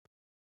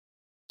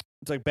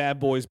like bad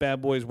boys.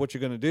 What you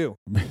gonna do?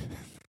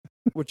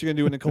 What you gonna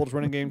do when the Colts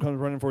running game comes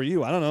running for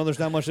you? I don't know. There's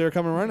not much there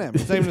coming running at me.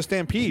 It's not even a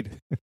stampede.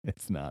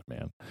 It's not,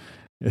 man.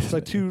 It's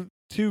like two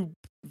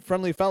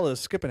friendly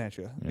fellas skipping at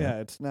you. Yeah,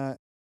 it's not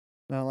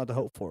a lot to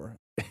hope for.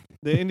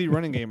 The Indy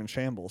running game in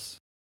shambles.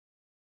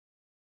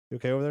 You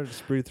okay over there?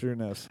 Just breathe through your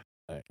nose.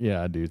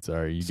 Yeah, dude.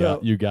 Sorry,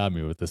 you got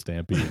me with the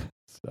stampede.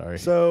 Sorry.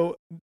 So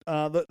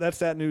that's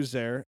that news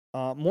there.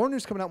 More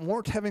news coming out.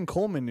 More Tevin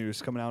Coleman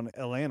news coming out in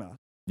Atlanta.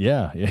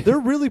 Yeah. They're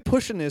really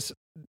pushing this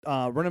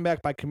running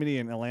back by committee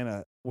in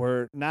Atlanta.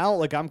 Where now,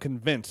 like, I'm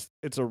convinced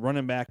it's a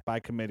running back by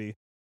committee,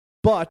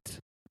 but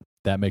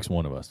that makes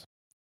one of us.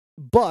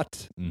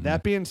 But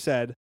that being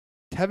said,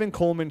 Tevin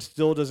Coleman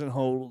still doesn't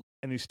hold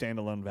any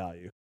standalone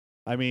value.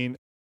 I mean,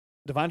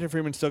 Devontae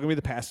Freeman's still going to be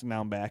the passing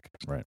down back.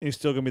 Right. And he's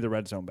still going to be the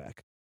red zone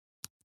back.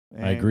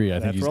 And I agree. I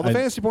think that's where all the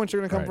fantasy points are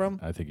going to come from.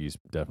 I think he's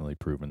definitely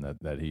proven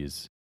that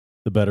he's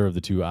the better of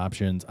the two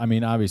options. I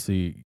mean,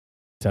 obviously,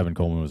 Tevin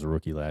Coleman was a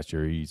rookie last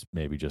year. He's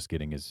maybe just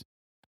getting his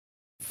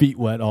feet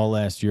wet all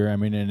last year. I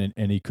mean,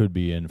 and he could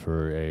be in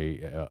for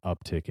a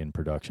uptick in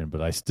production,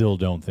 but I still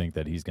don't think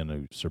that he's going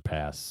to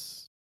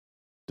surpass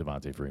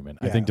Devontae Freeman.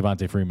 Yeah. I think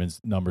Devontae Freeman's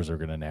numbers are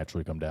going to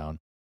naturally come down.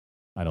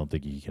 I don't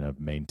think he can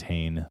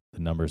maintain the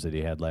numbers that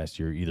he had last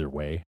year either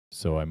way.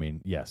 So, I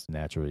mean, yes,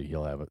 naturally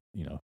he'll have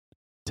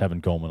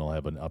Tevin Coleman will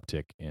have an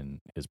uptick in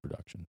his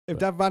production. If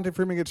Devontae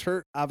Freeman gets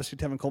hurt, obviously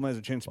Tevin Coleman has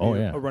a chance to be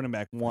a running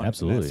back one in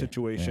that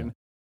situation.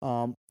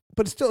 Yeah.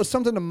 But it's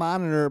something to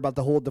monitor about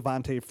the whole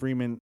Devontae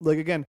Freeman. Like,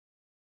 again,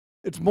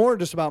 it's more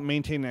just about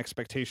maintaining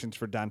expectations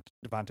for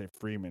Devontae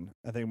Freeman,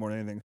 I think, more than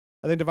anything.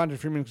 I think Devontae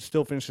Freeman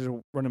still finishes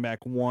running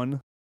back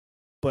one,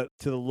 but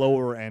to the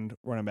lower end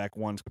running back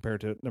ones compared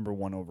to number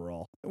one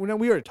overall. We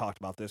already talked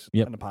about this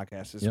on the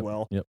podcast as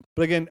well. Yep.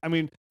 But again, I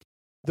mean,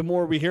 the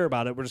more we hear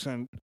about it, we're just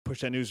going to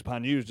push that news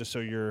upon you just so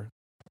you're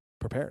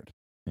prepared.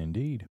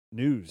 Indeed.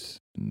 News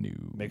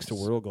makes the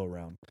world go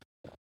round.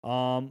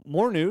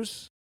 More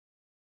news.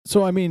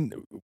 So, I mean,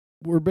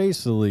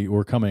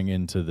 we're coming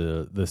into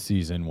the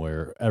season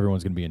where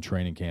everyone's going to be in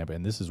training camp,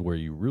 and this is where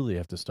you really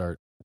have to start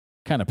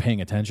kind of paying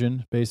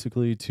attention,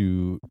 basically,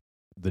 to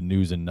the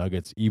news and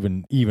nuggets,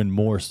 even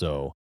more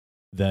so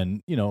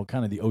than,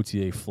 kind of the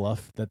OTA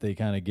fluff that they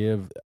kind of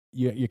give.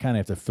 You kind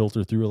of have to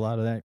filter through a lot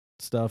of that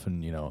stuff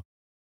and,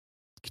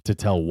 to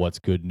tell what's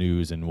good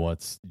news and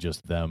what's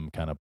just them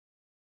kind of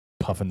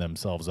puffing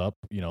themselves up,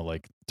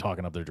 like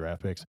talking up their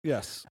draft picks.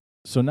 Yes.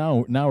 So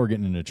now we're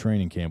getting into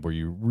training camp where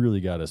you really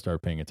got to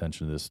start paying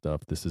attention to this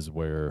stuff. This is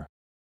where,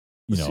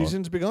 the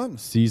season's begun.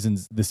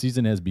 The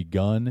season has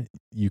begun.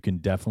 You can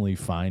definitely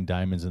find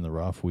diamonds in the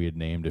rough. We had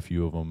named a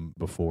few of them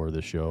before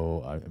the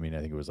show. I mean,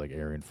 I think it was like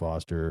Arian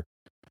Foster,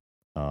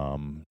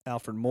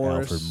 Alfred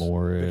Morris,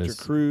 Victor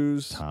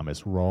Cruz,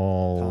 Thomas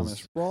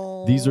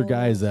Rawls. These are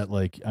guys that,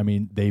 like, I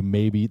mean, they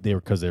were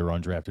because they were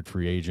undrafted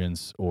free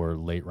agents or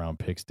late round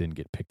picks, didn't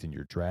get picked in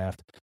your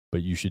draft.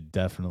 But you should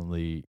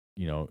definitely,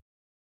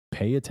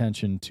 pay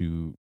attention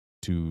to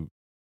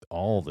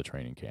all the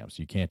training camps.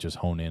 You can't just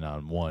hone in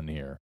on one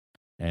here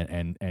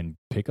and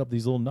pick up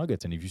these little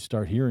nuggets. And if you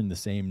start hearing the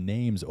same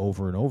names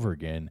over and over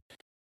again,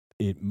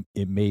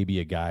 it may be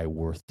a guy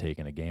worth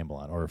taking a gamble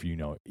on. Or if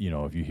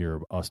if you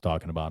hear us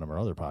talking about him or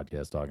other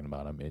podcasts talking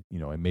about him,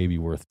 it may be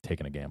worth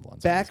taking a gamble on.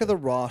 Back of the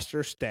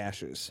roster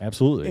stashes.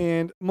 Absolutely.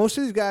 And most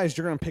of these guys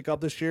you're going to pick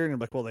up this year and you're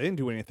like, well, they didn't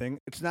do anything.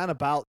 It's not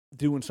about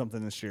doing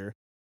something this year,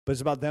 but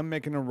it's about them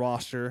making a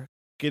roster,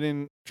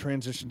 getting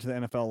transition to the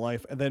NFL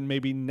life, and then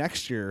maybe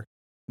next year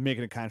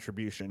making a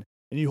contribution.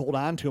 And you hold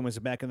on to him as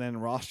a back of the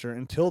end roster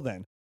until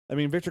then. I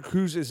mean, Victor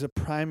Cruz is a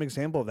prime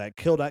example of that.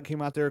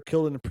 Came out there,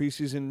 killed in the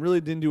preseason, really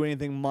didn't do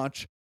anything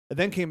much, and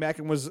then came back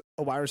and was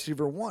a wide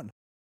receiver one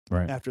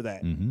after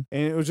that. Mm-hmm.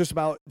 And it was just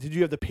about, did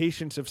you have the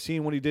patience of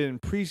seeing what he did in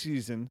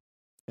preseason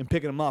and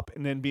picking him up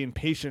and then being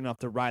patient enough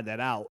to ride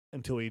that out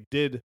until he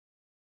did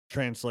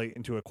translate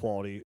into a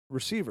quality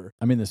receiver?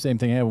 I mean, the same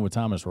thing happened with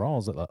Thomas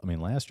Rawls. I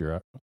mean, last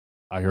year,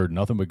 I heard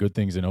nothing but good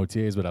things in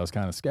OTAs, but I was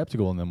kind of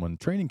skeptical. And then when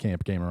training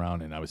camp came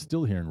around and I was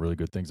still hearing really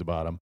good things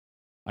about him,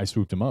 I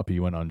swooped him up. He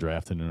went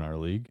undrafted in our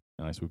league,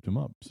 and I swooped him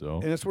up. So,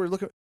 and that's where we're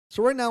looking.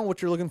 So right now,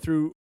 what you're looking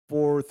through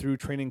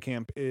training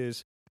camp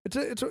is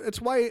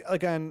it's why,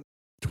 like, on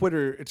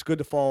Twitter, it's good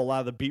to follow a lot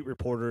of the beat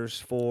reporters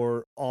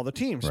for all the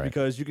teams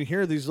because you can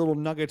hear these little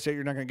nuggets that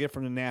you're not going to get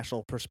from the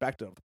national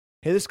perspective.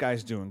 Hey, this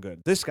guy's doing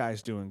good. This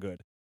guy's doing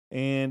good.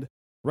 And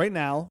right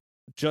now,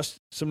 just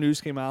some news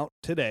came out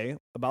today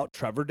about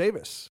Trevor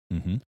Davis.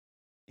 Mm-hmm.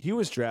 He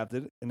was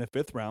drafted in the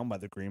 5th round by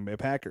the Green Bay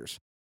Packers,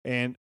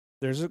 and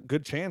there's a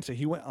good chance that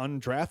he went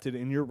undrafted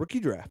in your rookie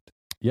draft.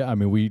 Yeah, I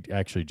mean, we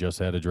actually just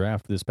had a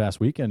draft this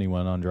past weekend. He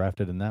went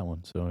undrafted in that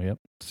one. So, yep.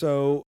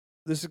 So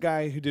this is a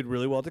guy who did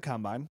really well at the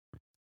combine,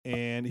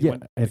 and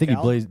I think he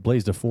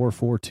blazed a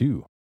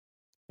 4.42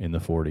 in the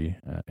 40,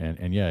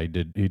 and yeah, he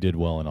did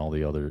well in all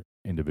the other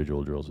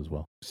individual drills as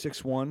well.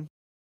 6'1",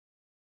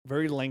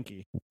 very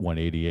lanky.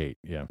 188.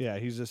 Yeah. Yeah,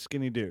 he's a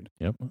skinny dude.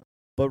 Yep.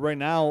 But right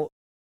now,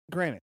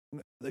 granted,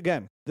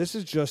 again, this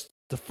is just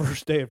the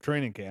first day of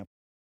training camp.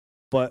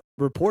 But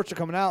reports are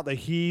coming out that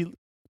he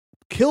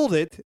killed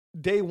it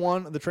day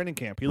one of the training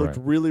camp. He looked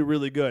really,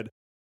 really good.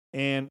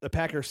 And the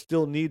Packers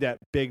still need that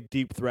big,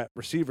 deep threat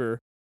receiver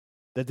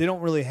that they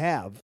don't really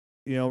have.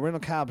 Randall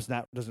Cobb's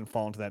doesn't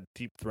fall into that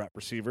deep threat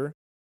receiver.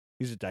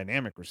 He's a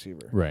dynamic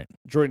receiver. Right.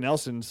 Jordan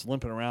Nelson's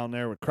limping around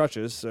there with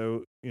crutches,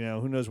 so,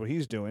 who knows what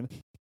he's doing.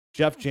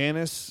 Jeff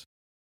Janis,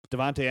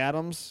 Devontae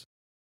Adams,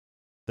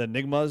 the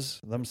Enigmas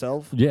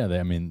themselves. Yeah,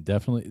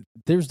 definitely.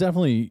 There's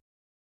definitely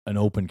an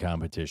open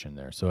competition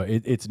there. So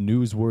it's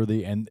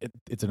newsworthy, and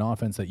it's an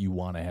offense that you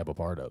want to have a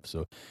part of.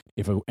 So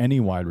if any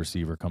wide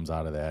receiver comes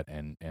out of that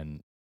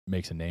and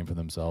makes a name for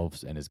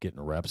themselves and is getting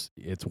reps,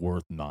 it's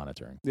worth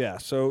monitoring. Yeah,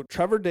 so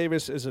Trevor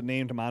Davis is a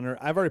name to monitor.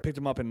 I've already picked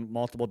him up in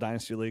multiple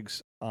dynasty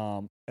leagues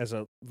as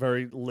a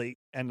very late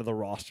end of the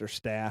roster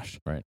stash.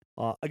 Right.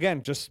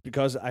 Again, just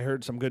because I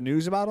heard some good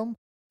news about him,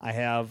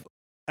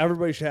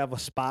 everybody should have a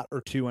spot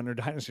or two on their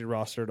dynasty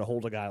roster to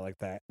hold a guy like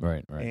that.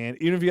 Right. And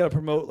even if you got to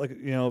promote,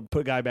 put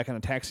a guy back on a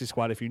taxi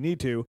squad if you need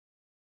to,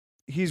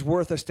 he's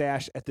worth a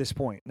stash at this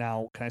point.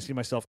 Now, can I see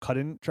myself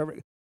cutting Trevor?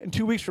 In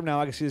 2 weeks from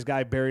now, I can see this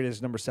guy buried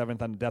as number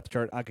 7th on the depth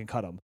chart. I can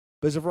cut him.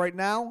 But as of right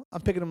now,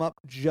 I'm picking him up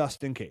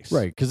just in case.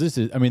 Right, because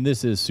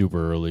this is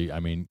super early. I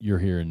mean, you're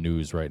hearing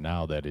news right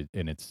now that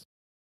it's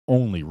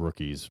only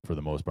rookies for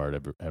the most part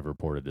have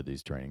reported to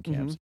these training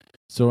camps.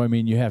 So, I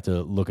mean, you have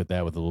to look at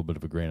that with a little bit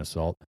of a grain of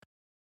salt,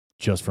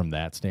 just from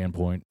that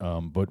standpoint.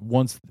 But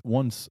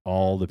once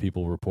all the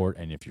people report,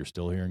 and if you're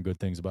still hearing good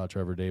things about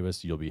Trevor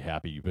Davis, you'll be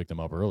happy you picked him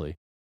up early.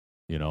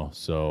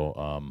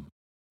 So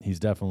he's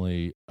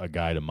definitely a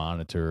guy to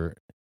monitor.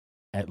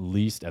 At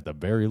the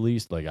very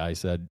least, like I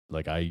said,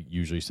 like I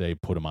usually say,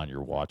 put him on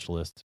your watch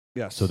list.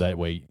 Yes. So that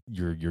way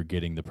you're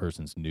getting the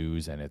person's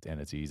news and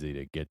it's easy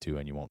to get to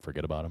and you won't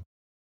forget about him.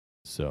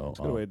 So that's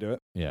a good way to do it.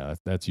 Yeah,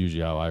 that's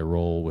usually how I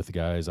roll with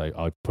guys.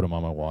 I'll put them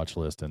on my watch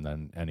list, and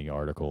then any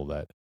article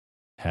that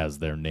has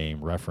their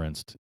name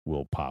referenced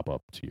will pop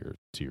up to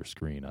your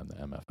screen on the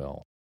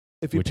MFL.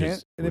 If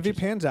he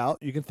pans out,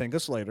 you can thank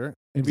us later.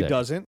 If he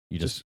doesn't, you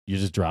just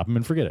drop him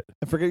and forget it.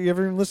 And forget you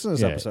ever even listened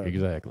to this episode.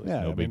 Exactly.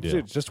 Yeah, no big deal.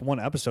 Dude, it's just one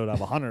episode out of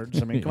 100.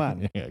 So, I mean, come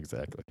on. Yeah,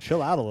 exactly.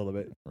 Chill out a little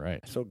bit.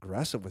 Right. So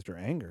aggressive with your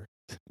anger.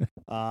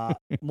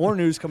 More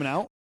news coming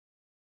out.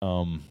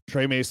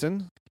 Trey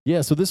Mason.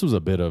 Yeah, so this was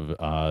a bit of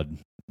odd,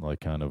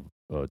 like kind of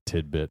a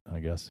tidbit, I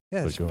guess.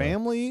 Yeah, his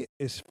family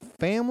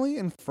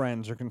and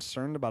friends are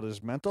concerned about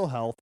his mental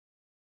health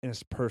and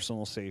his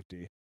personal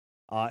safety.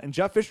 And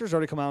Jeff Fisher's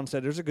already come out and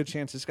said there's a good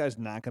chance this guy's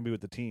not going to be with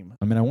the team.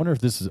 I mean, I wonder if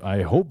this is.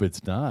 I hope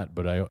it's not,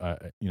 but I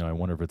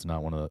wonder if it's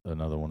not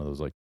another one of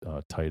those like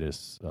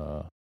Titus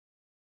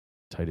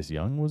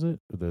Young, was it,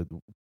 the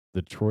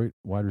Detroit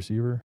wide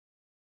receiver,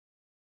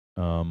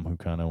 who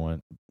kind of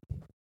went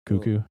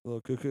cuckoo,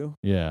 little cuckoo.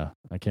 Yeah,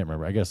 I can't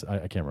remember. I guess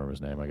I can't remember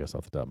his name. I guess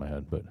off the top of my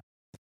head,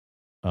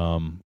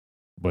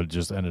 but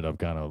just ended up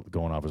kind of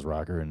going off his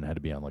rocker and had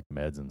to be on like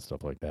meds and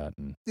stuff like that.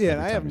 And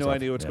I have no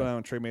idea what's going on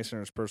with Trey Mason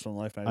in his personal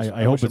life.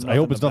 I hope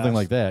it's nothing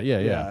like that.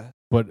 Yeah.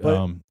 But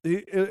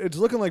it's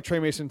looking like Trey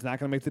Mason's not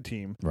going to make the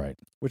team, right?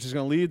 Which is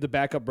going to leave the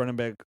backup running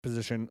back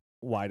position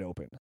wide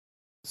open.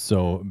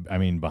 So I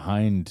mean,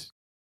 behind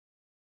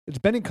it's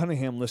Benny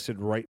Cunningham listed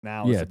right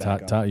now. Yeah, as the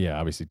backup.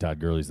 Obviously Todd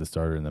Gurley's the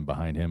starter, and then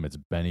behind him it's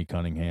Benny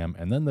Cunningham,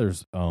 and then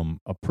there's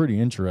a pretty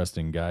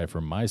interesting guy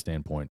from my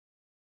standpoint.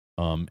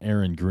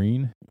 Aaron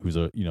Green, who's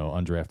a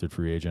undrafted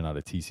free agent out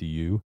of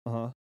TCU.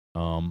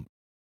 I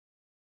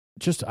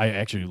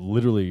actually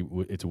literally,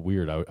 it's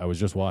weird. I was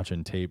just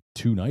watching tape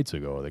 2 nights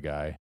ago of the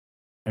guy.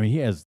 I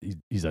mean,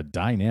 he's a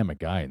dynamic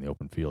guy in the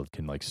open field.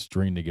 Can like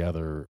string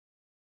together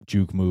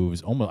juke moves.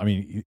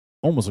 He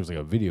almost looks like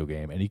a video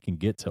game, and he can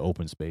get to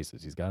open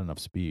spaces. He's got enough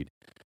speed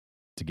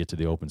to get to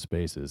the open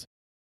spaces.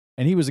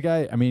 And he was a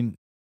guy. I mean,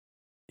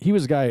 he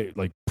was a guy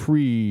like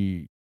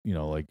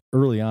like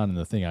early on in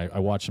the thing, I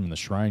watched him in the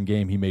Shrine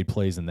game. He made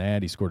plays in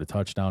that. He scored a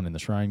touchdown in the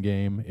Shrine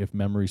game, if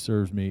memory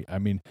serves me. I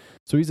mean,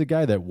 so he's a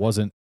guy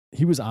that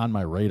he was on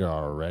my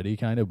radar already,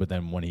 kind of, but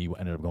then when he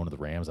ended up going to the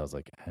Rams, I was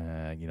like,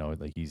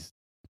 like he's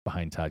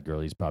behind Todd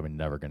Gurley. He's probably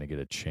never going to get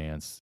a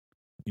chance,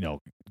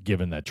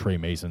 given that Trey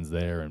Mason's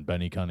there and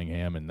Benny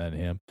Cunningham and then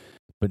him.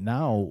 But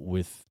now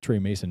with Trey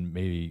Mason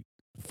maybe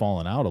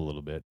falling out a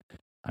little bit,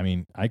 I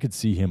mean, I could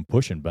see him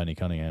pushing Benny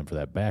Cunningham for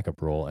that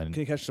backup role. And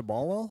can he catch the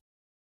ball well?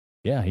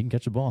 Yeah, he can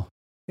catch the ball.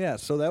 Yeah,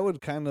 so that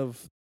would kind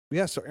of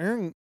so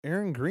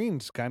Aaron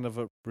Green's kind of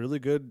a really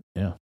good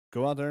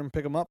go out there and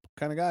pick him up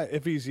kind of guy,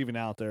 if he's even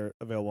out there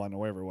available on the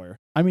waiver wire.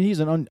 I mean, he's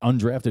an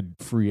undrafted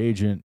free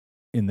agent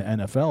in the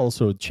NFL,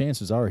 so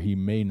chances are he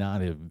may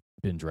not have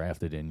been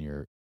drafted in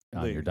your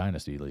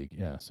dynasty league.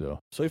 Yeah, so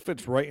he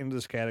fits right into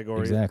this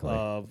category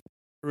of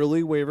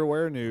early waiver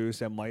wire news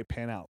that might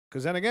pan out.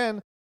 Because then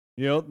again,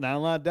 not a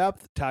lot of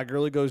depth. Todd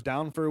Gurley goes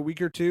down for a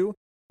week or two.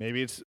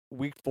 Maybe it's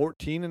week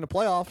 14 in the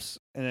playoffs,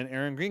 and then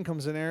Aaron Green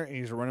comes in there, and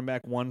he's a running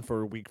back 1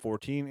 for week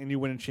 14, and you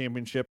win a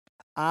championship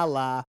a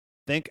la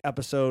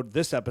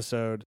this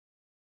episode.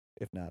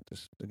 If not,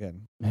 just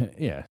again.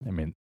 Yeah, I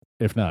mean,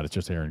 if not, it's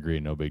just Aaron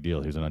Green, no big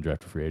deal. He's an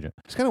undrafted free agent.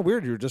 It's kind of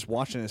weird you were just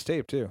watching his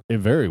tape, too.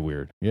 Very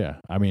weird, yeah.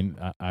 I mean,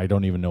 I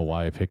don't even know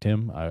why I picked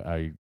him.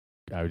 I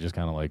just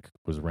kind of like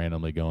was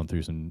randomly going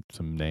through some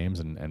names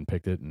and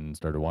picked it and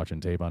started watching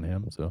tape on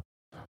him, so.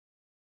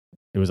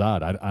 It was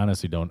odd. I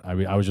honestly don't. I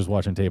mean, I was just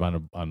watching tape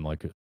on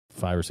like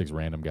 5 or 6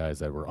 random guys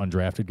that were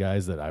undrafted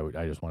guys that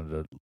I just wanted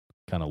to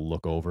kind of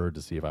look over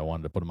to see if I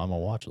wanted to put them on my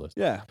watch list.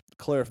 Yeah,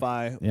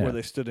 clarify where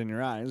they stood in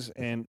your eyes.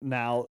 And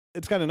now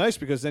it's kind of nice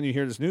because then you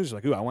hear this news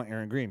like, ooh, I want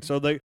Aaron Green. So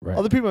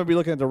other people might be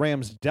looking at the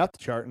Rams depth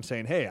chart and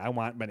saying, hey, I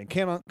want Benny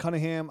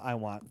Cunningham. I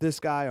want this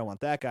guy. I want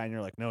that guy. And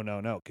you're like,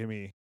 no. Give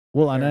me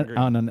Well, on Aaron Green.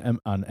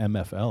 on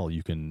MFL,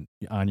 you can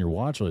on your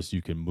watch list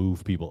you can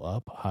move people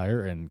up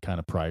higher and kind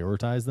of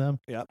prioritize them.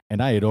 Yep.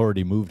 And I had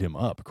already moved him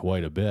up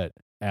quite a bit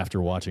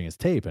after watching his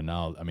tape, and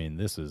now I mean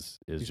this is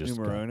He's just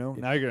numero uno.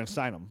 Now you're going to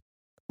sign him.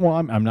 well.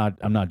 I'm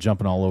not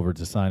jumping all over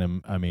to sign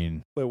him. I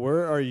mean, Wait,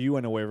 where are you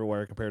on a waiver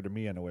wire compared to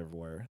me on a waiver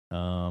wire?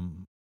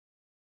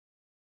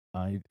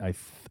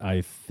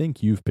 I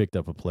think you've picked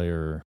up a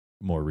player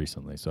more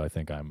recently, so I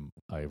think I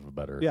have a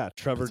better. Yeah,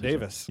 Trevor position.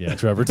 Davis. Yeah,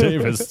 Trevor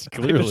Davis.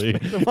 Clearly, I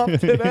just picked him up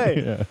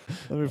today. Yeah.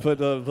 Let me put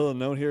a little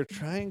note here.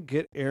 Try and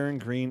get Aaron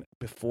Green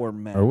before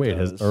Matt. Or wait,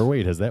 does.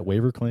 has that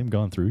waiver claim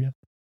gone through yet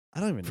I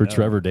don't even for know.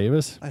 Trevor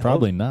Davis? I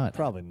Probably hope- not.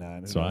 Probably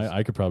not. Who So knows?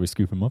 I could probably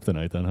scoop him up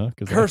tonight then, huh?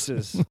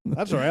 Curses.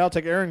 That's all right. I'll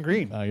take Aaron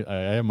Green. I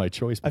have my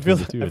choice. I feel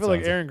between the two, I it feel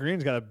like sounds Aaron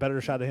Green's got a better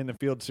shot at hitting the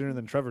field sooner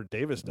than Trevor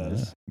Davis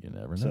does. Yeah, you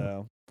never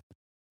know.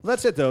 So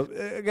that's it, though.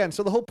 Again,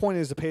 so the whole point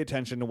is to pay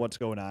attention to what's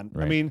going on. I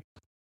Right. mean,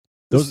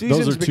 the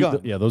season's begun.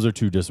 Those are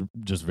two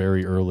just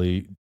very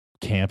early.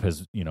 Camp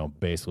has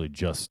basically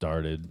just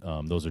started.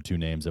 Those are two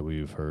names that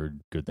we've heard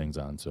good things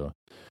on. So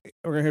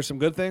We're gonna hear some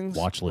good things.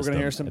 Watch list We're gonna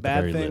them hear some at the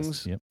bad very things.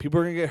 least. Yep. People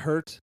are gonna get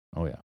hurt.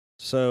 Oh yeah.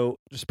 So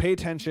just pay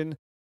attention.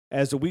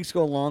 As the weeks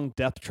go along,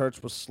 depth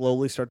charts will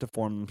slowly start to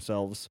form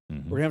themselves.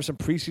 Mhm. We're gonna have some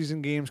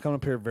preseason games coming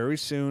up here very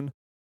soon.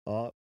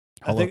 Hall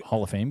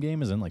of Fame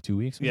game is in like 2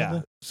 weeks. or Yeah.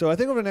 something? So I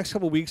think over the next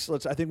couple of weeks,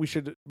 I think we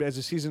should, as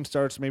the season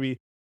starts, maybe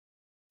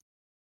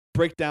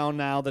break down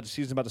now that the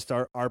season's about to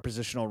start our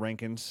positional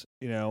rankings.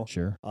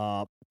 Sure.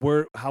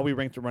 How we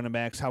rank the running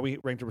backs, how we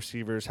rank the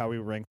receivers, how we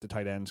rank the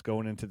tight ends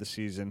going into the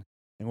season,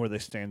 and where they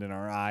stand in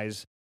our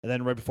eyes. And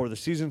then right before the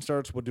season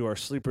starts, we'll do our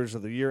sleepers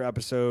of the year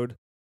episode,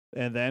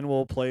 and then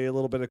we'll play a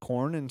little bit of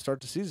corn and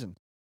start the season.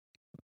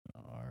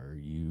 Are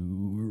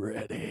you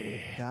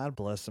ready? God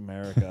bless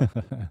America.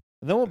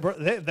 And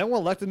then we'll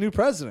elect a new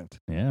president.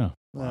 Yeah.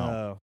 Oh,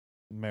 Wow.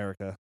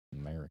 America.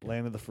 America.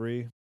 Land of the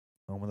free,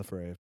 home of the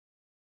brave.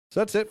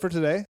 So that's it for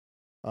today.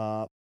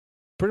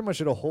 Pretty much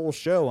did a whole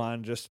show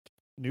on just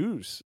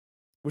news,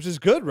 which is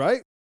good,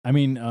 right? I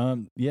mean,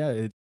 yeah,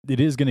 it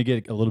is going to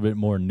get a little bit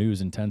more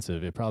news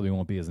intensive. It probably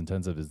won't be as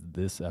intensive as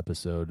this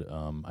episode.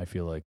 I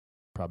feel like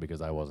probably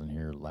because I wasn't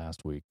here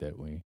last week that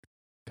we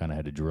kind of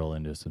had to drill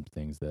into some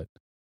things that,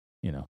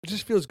 It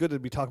just feels good to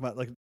be talking about, a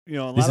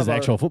lot this of is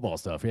actual football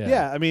stuff. Yeah.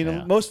 Yeah, I mean,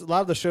 Yeah. a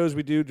lot of the shows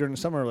we do during the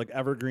summer are like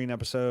evergreen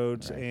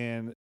episodes Right.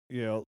 and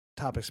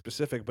topic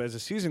specific. But as the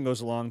season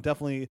goes along,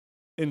 definitely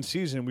in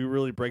season we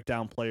really break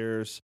down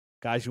players,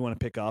 guys you want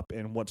to pick up,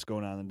 and what's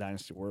going on in the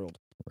dynasty world.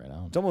 Right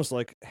on. It's almost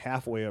like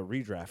halfway a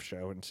redraft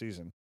show in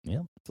season.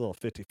 Yeah. It's a little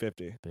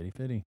 50-50.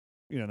 Fitty.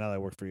 Now that I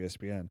work for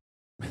ESPN.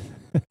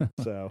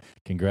 So,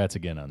 Congrats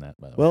again on that,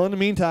 by the way. well, in the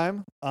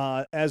meantime,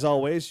 as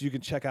always, you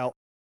can check out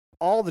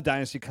all the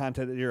Dynasty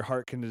content that your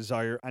heart can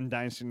desire on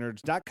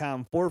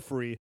dynastynerds.com for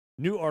free.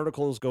 New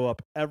articles go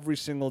up every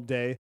single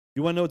day.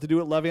 You want to know what to do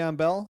with LeVeon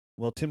Bell?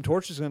 Well, Tim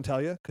Torch is going to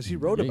tell you because he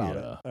wrote about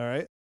it. Yeah. All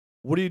right.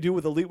 What do you do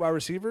with elite wide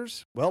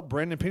receivers? Well,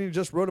 Brandon Pinney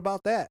just wrote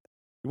about that.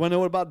 You want to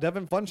know about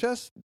Devin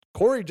Funchess?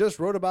 Corey just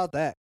wrote about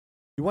that.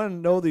 You want to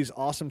know these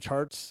awesome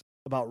charts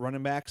about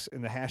running backs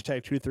in the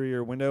hashtag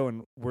 2-3-year window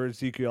and where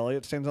Ezekiel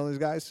Elliott stands on these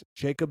guys?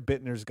 Jacob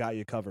Bittner's got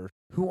you covered.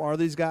 Who are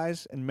these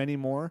guys and many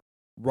more?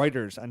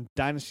 Writers on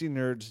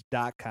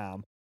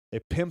dynastynerds.com. They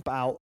pimp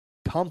out,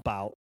 pump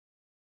out,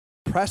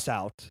 press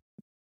out,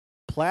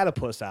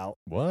 platypus out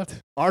What?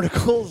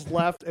 articles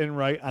left and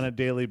right on a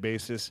daily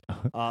basis,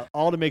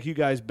 all to make you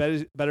guys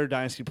better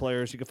Dynasty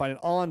players. You can find it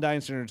all on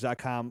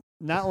dynastynerds.com.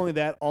 Not only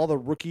that, all the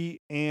rookie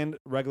and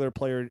regular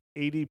player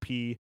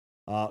ADP,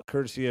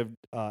 courtesy of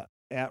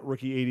at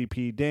rookie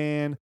ADP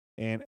Dan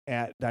and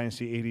at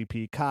Dynasty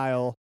ADP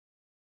Kyle.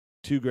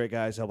 Two great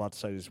guys help out the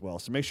site as well.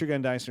 So make sure you go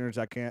on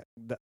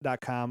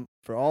dynastynerds.com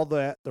for all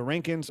that, the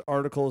rankings,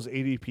 articles,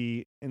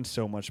 ADP, and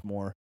so much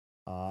more.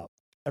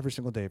 Every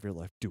single day of your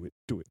life. Do it.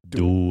 Do it.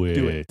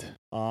 Do it.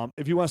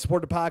 If you want to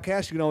support the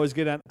podcast, you can always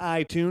get on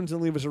iTunes and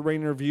leave us a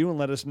rating and review and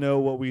let us know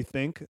what you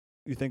think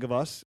of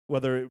us,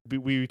 whether it be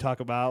we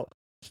talk about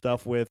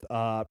stuff with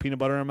peanut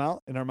butter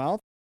in our mouth,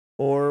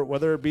 or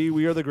whether it be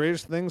we are the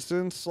greatest things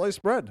since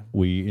sliced bread.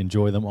 We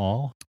enjoy them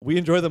all. We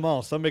enjoy them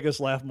all. Some make us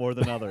laugh more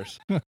than others,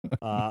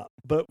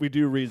 but we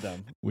do read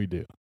them. We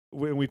do.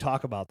 We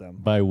talk about them.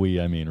 By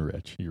we, I mean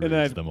Rich. He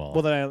reads them all.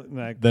 Well,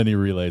 then Then he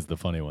relays the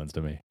funny ones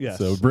to me. Yes.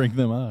 So bring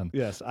them on.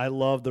 yes, I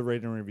love the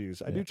rating and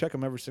reviews. I Yeah. do check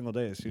them every single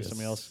day to see if Yes.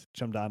 somebody else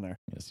jumped on there.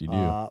 Yes, you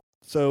do.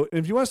 So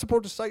if you want to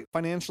support the site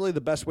financially,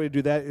 the best way to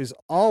do that is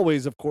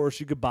always, of course,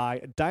 you could buy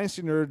a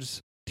Dynasty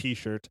Nerds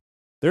t-shirt.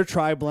 They're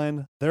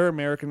tri-blend. They're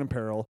American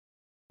Apparel.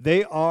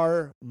 They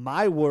are,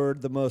 my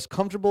word, the most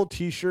comfortable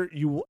t-shirt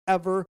you will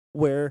ever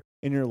wear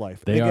in your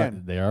life. They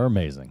Again, are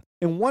amazing.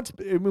 and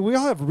we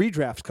all have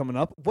redrafts coming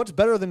up. What's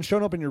better than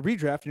showing up in your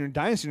redraft in your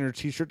Dynasty Nerd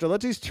t-shirt to let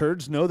these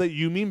turds know that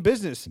you mean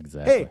business?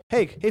 Exactly.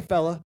 Hey,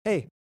 fella.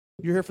 Hey,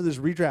 you're here for this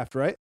redraft,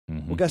 right?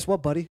 Mhm. Well, guess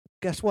what, buddy?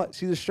 Guess what?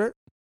 See this shirt?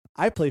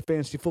 I play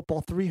fantasy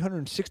football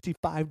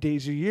 365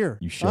 days a year.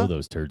 You show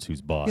those turds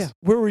who's boss. Yeah.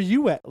 Where were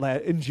you at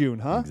in June,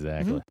 huh?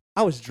 Exactly. Mm-hmm.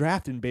 I was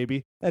drafting,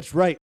 baby. That's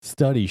right.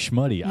 Study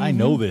schmuddy. I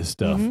know this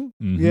stuff.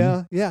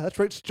 Yeah, that's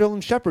right.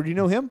 Sterling Shepard. You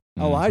know him?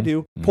 Oh, I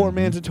do. Poor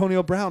man's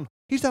Antonio Brown.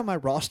 He's on my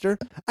roster.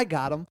 I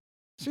got him.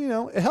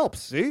 So, it helps.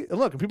 See? And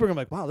look, people are going to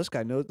be like, wow, this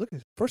guy knows. Look,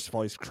 first of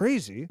all, he's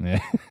crazy.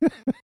 Yeah.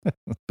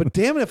 But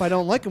damn it if I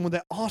don't like him with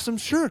that awesome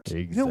shirt.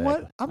 Exactly. You know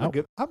what?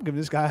 I'm giving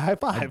this guy a high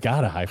five. I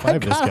got to high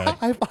five this guy.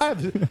 High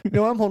five.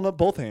 I'm holding up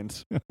both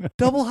hands.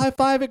 Double high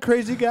five it,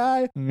 crazy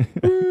guy.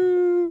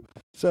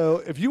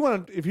 So if you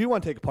want to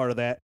take part of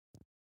that,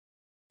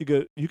 you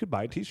could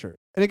buy a t-shirt.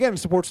 And again, it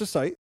supports the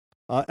site.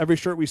 Every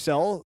shirt we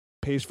sell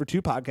pays for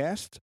 2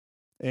 podcasts.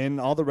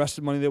 And all the rest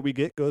of the money that we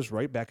get goes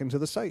right back into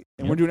the site.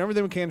 And we're doing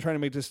everything we can trying to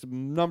make this the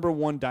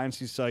 #1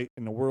 dynasty site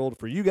in the world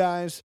for you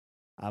guys.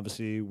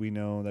 Obviously, we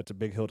know that's a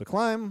big hill to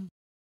climb,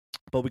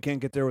 but we can't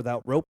get there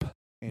without rope.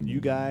 And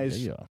you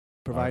guys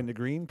providing the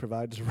green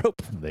provides the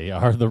rope. They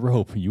are the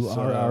rope. You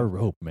are our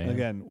rope, man.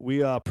 Again,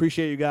 we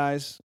appreciate you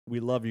guys. We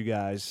love you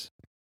guys.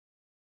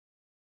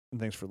 And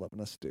thanks for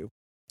loving us, too.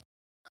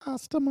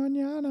 Hasta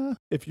mañana.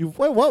 If you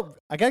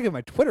I gotta get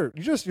my Twitter.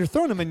 You're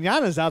throwing the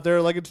mañanas out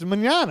there like it's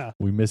mañana.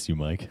 We miss you,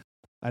 Mike.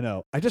 I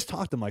know. I just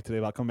talked to Mike today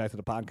about coming back to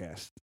the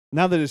podcast.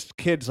 Now that his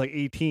kid's like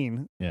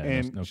 18,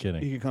 and no kidding,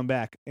 he can come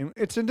back, and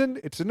it's in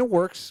the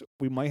works.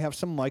 We might have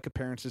some Mike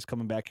appearances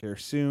coming back here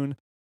soon,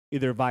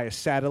 either via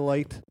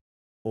satellite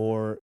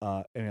or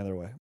any other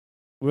way.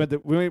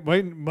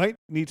 We might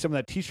need some of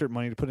that T-shirt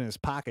money to put in his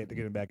pocket to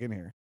get him back in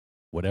here.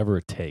 Whatever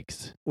it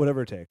takes.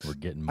 Whatever it takes. We're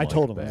getting Mike I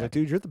told him, back. I was like,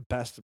 dude, you're the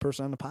best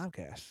person on the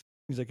podcast.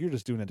 He's like, you're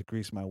just doing it to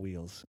grease my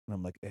wheels. And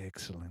I'm like,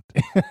 excellent.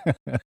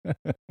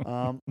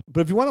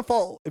 But if you want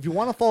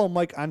to follow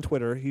Mike on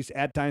Twitter, he's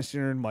at Dynasty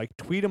Nerd Mike.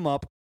 Tweet him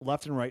up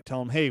left and right.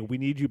 Tell him, hey, we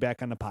need you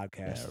back on the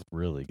podcast. Yeah,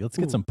 really. Let's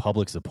get some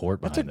public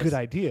support behind That's a good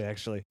idea,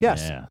 actually.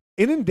 Yes. Yeah.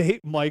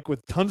 Inundate Mike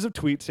with tons of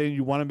tweets saying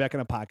you want him back on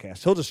a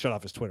podcast. He'll just shut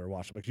off his Twitter.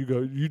 Watch him. Like,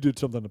 you did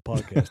something on the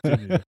podcast,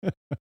 didn't you?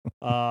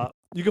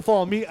 You can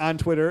follow me on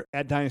Twitter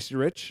at Dynasty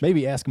Rich.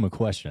 Maybe ask him a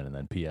question and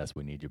then P.S.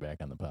 we need you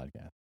back on the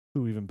podcast.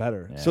 Ooh, even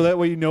better. Yeah. So that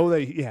way you know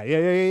that,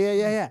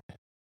 yeah.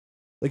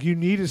 Like you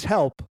need his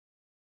help,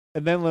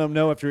 and then let him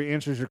know after he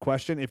answers your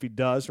question. If he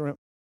does, or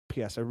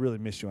P.S. I really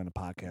miss you on the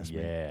podcast.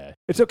 Yeah. Man.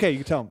 It's okay. You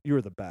can tell him you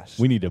were the best.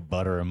 We need to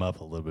butter him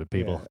up a little bit,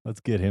 people. Yeah. Let's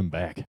get him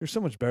back. You're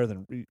so much better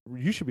than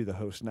you should be the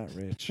host, not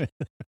Rich. I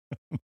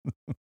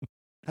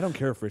don't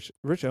care if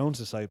Rich owns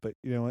the site, but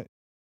you know what?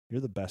 You're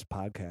the best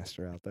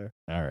podcaster out there.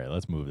 All right,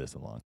 let's move this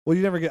along. Well,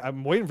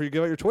 I'm waiting for you to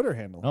give out your Twitter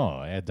handle. Oh,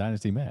 I had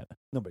Dynasty Matt.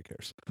 Nobody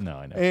cares. No,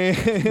 I know.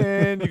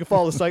 And you can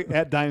follow the site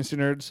at Dynasty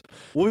Nerds.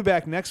 We'll be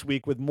back next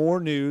week with more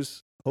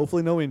news.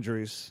 Hopefully no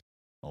injuries.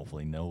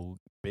 Hopefully no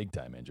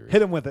big-time injuries.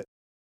 Hit him with it.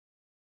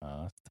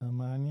 Hasta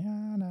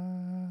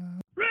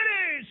mañana.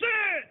 Ready,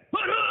 set,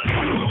 put up!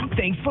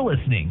 Thanks for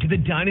listening to the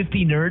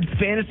Dynasty Nerds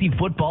Fantasy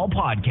Football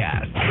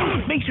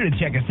Podcast. Make sure to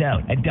check us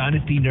out at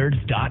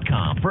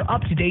dynastynerds.com for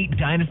up-to-date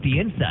Dynasty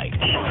insight.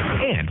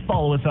 And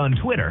follow us on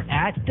Twitter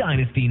at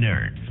Dynasty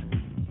Nerds.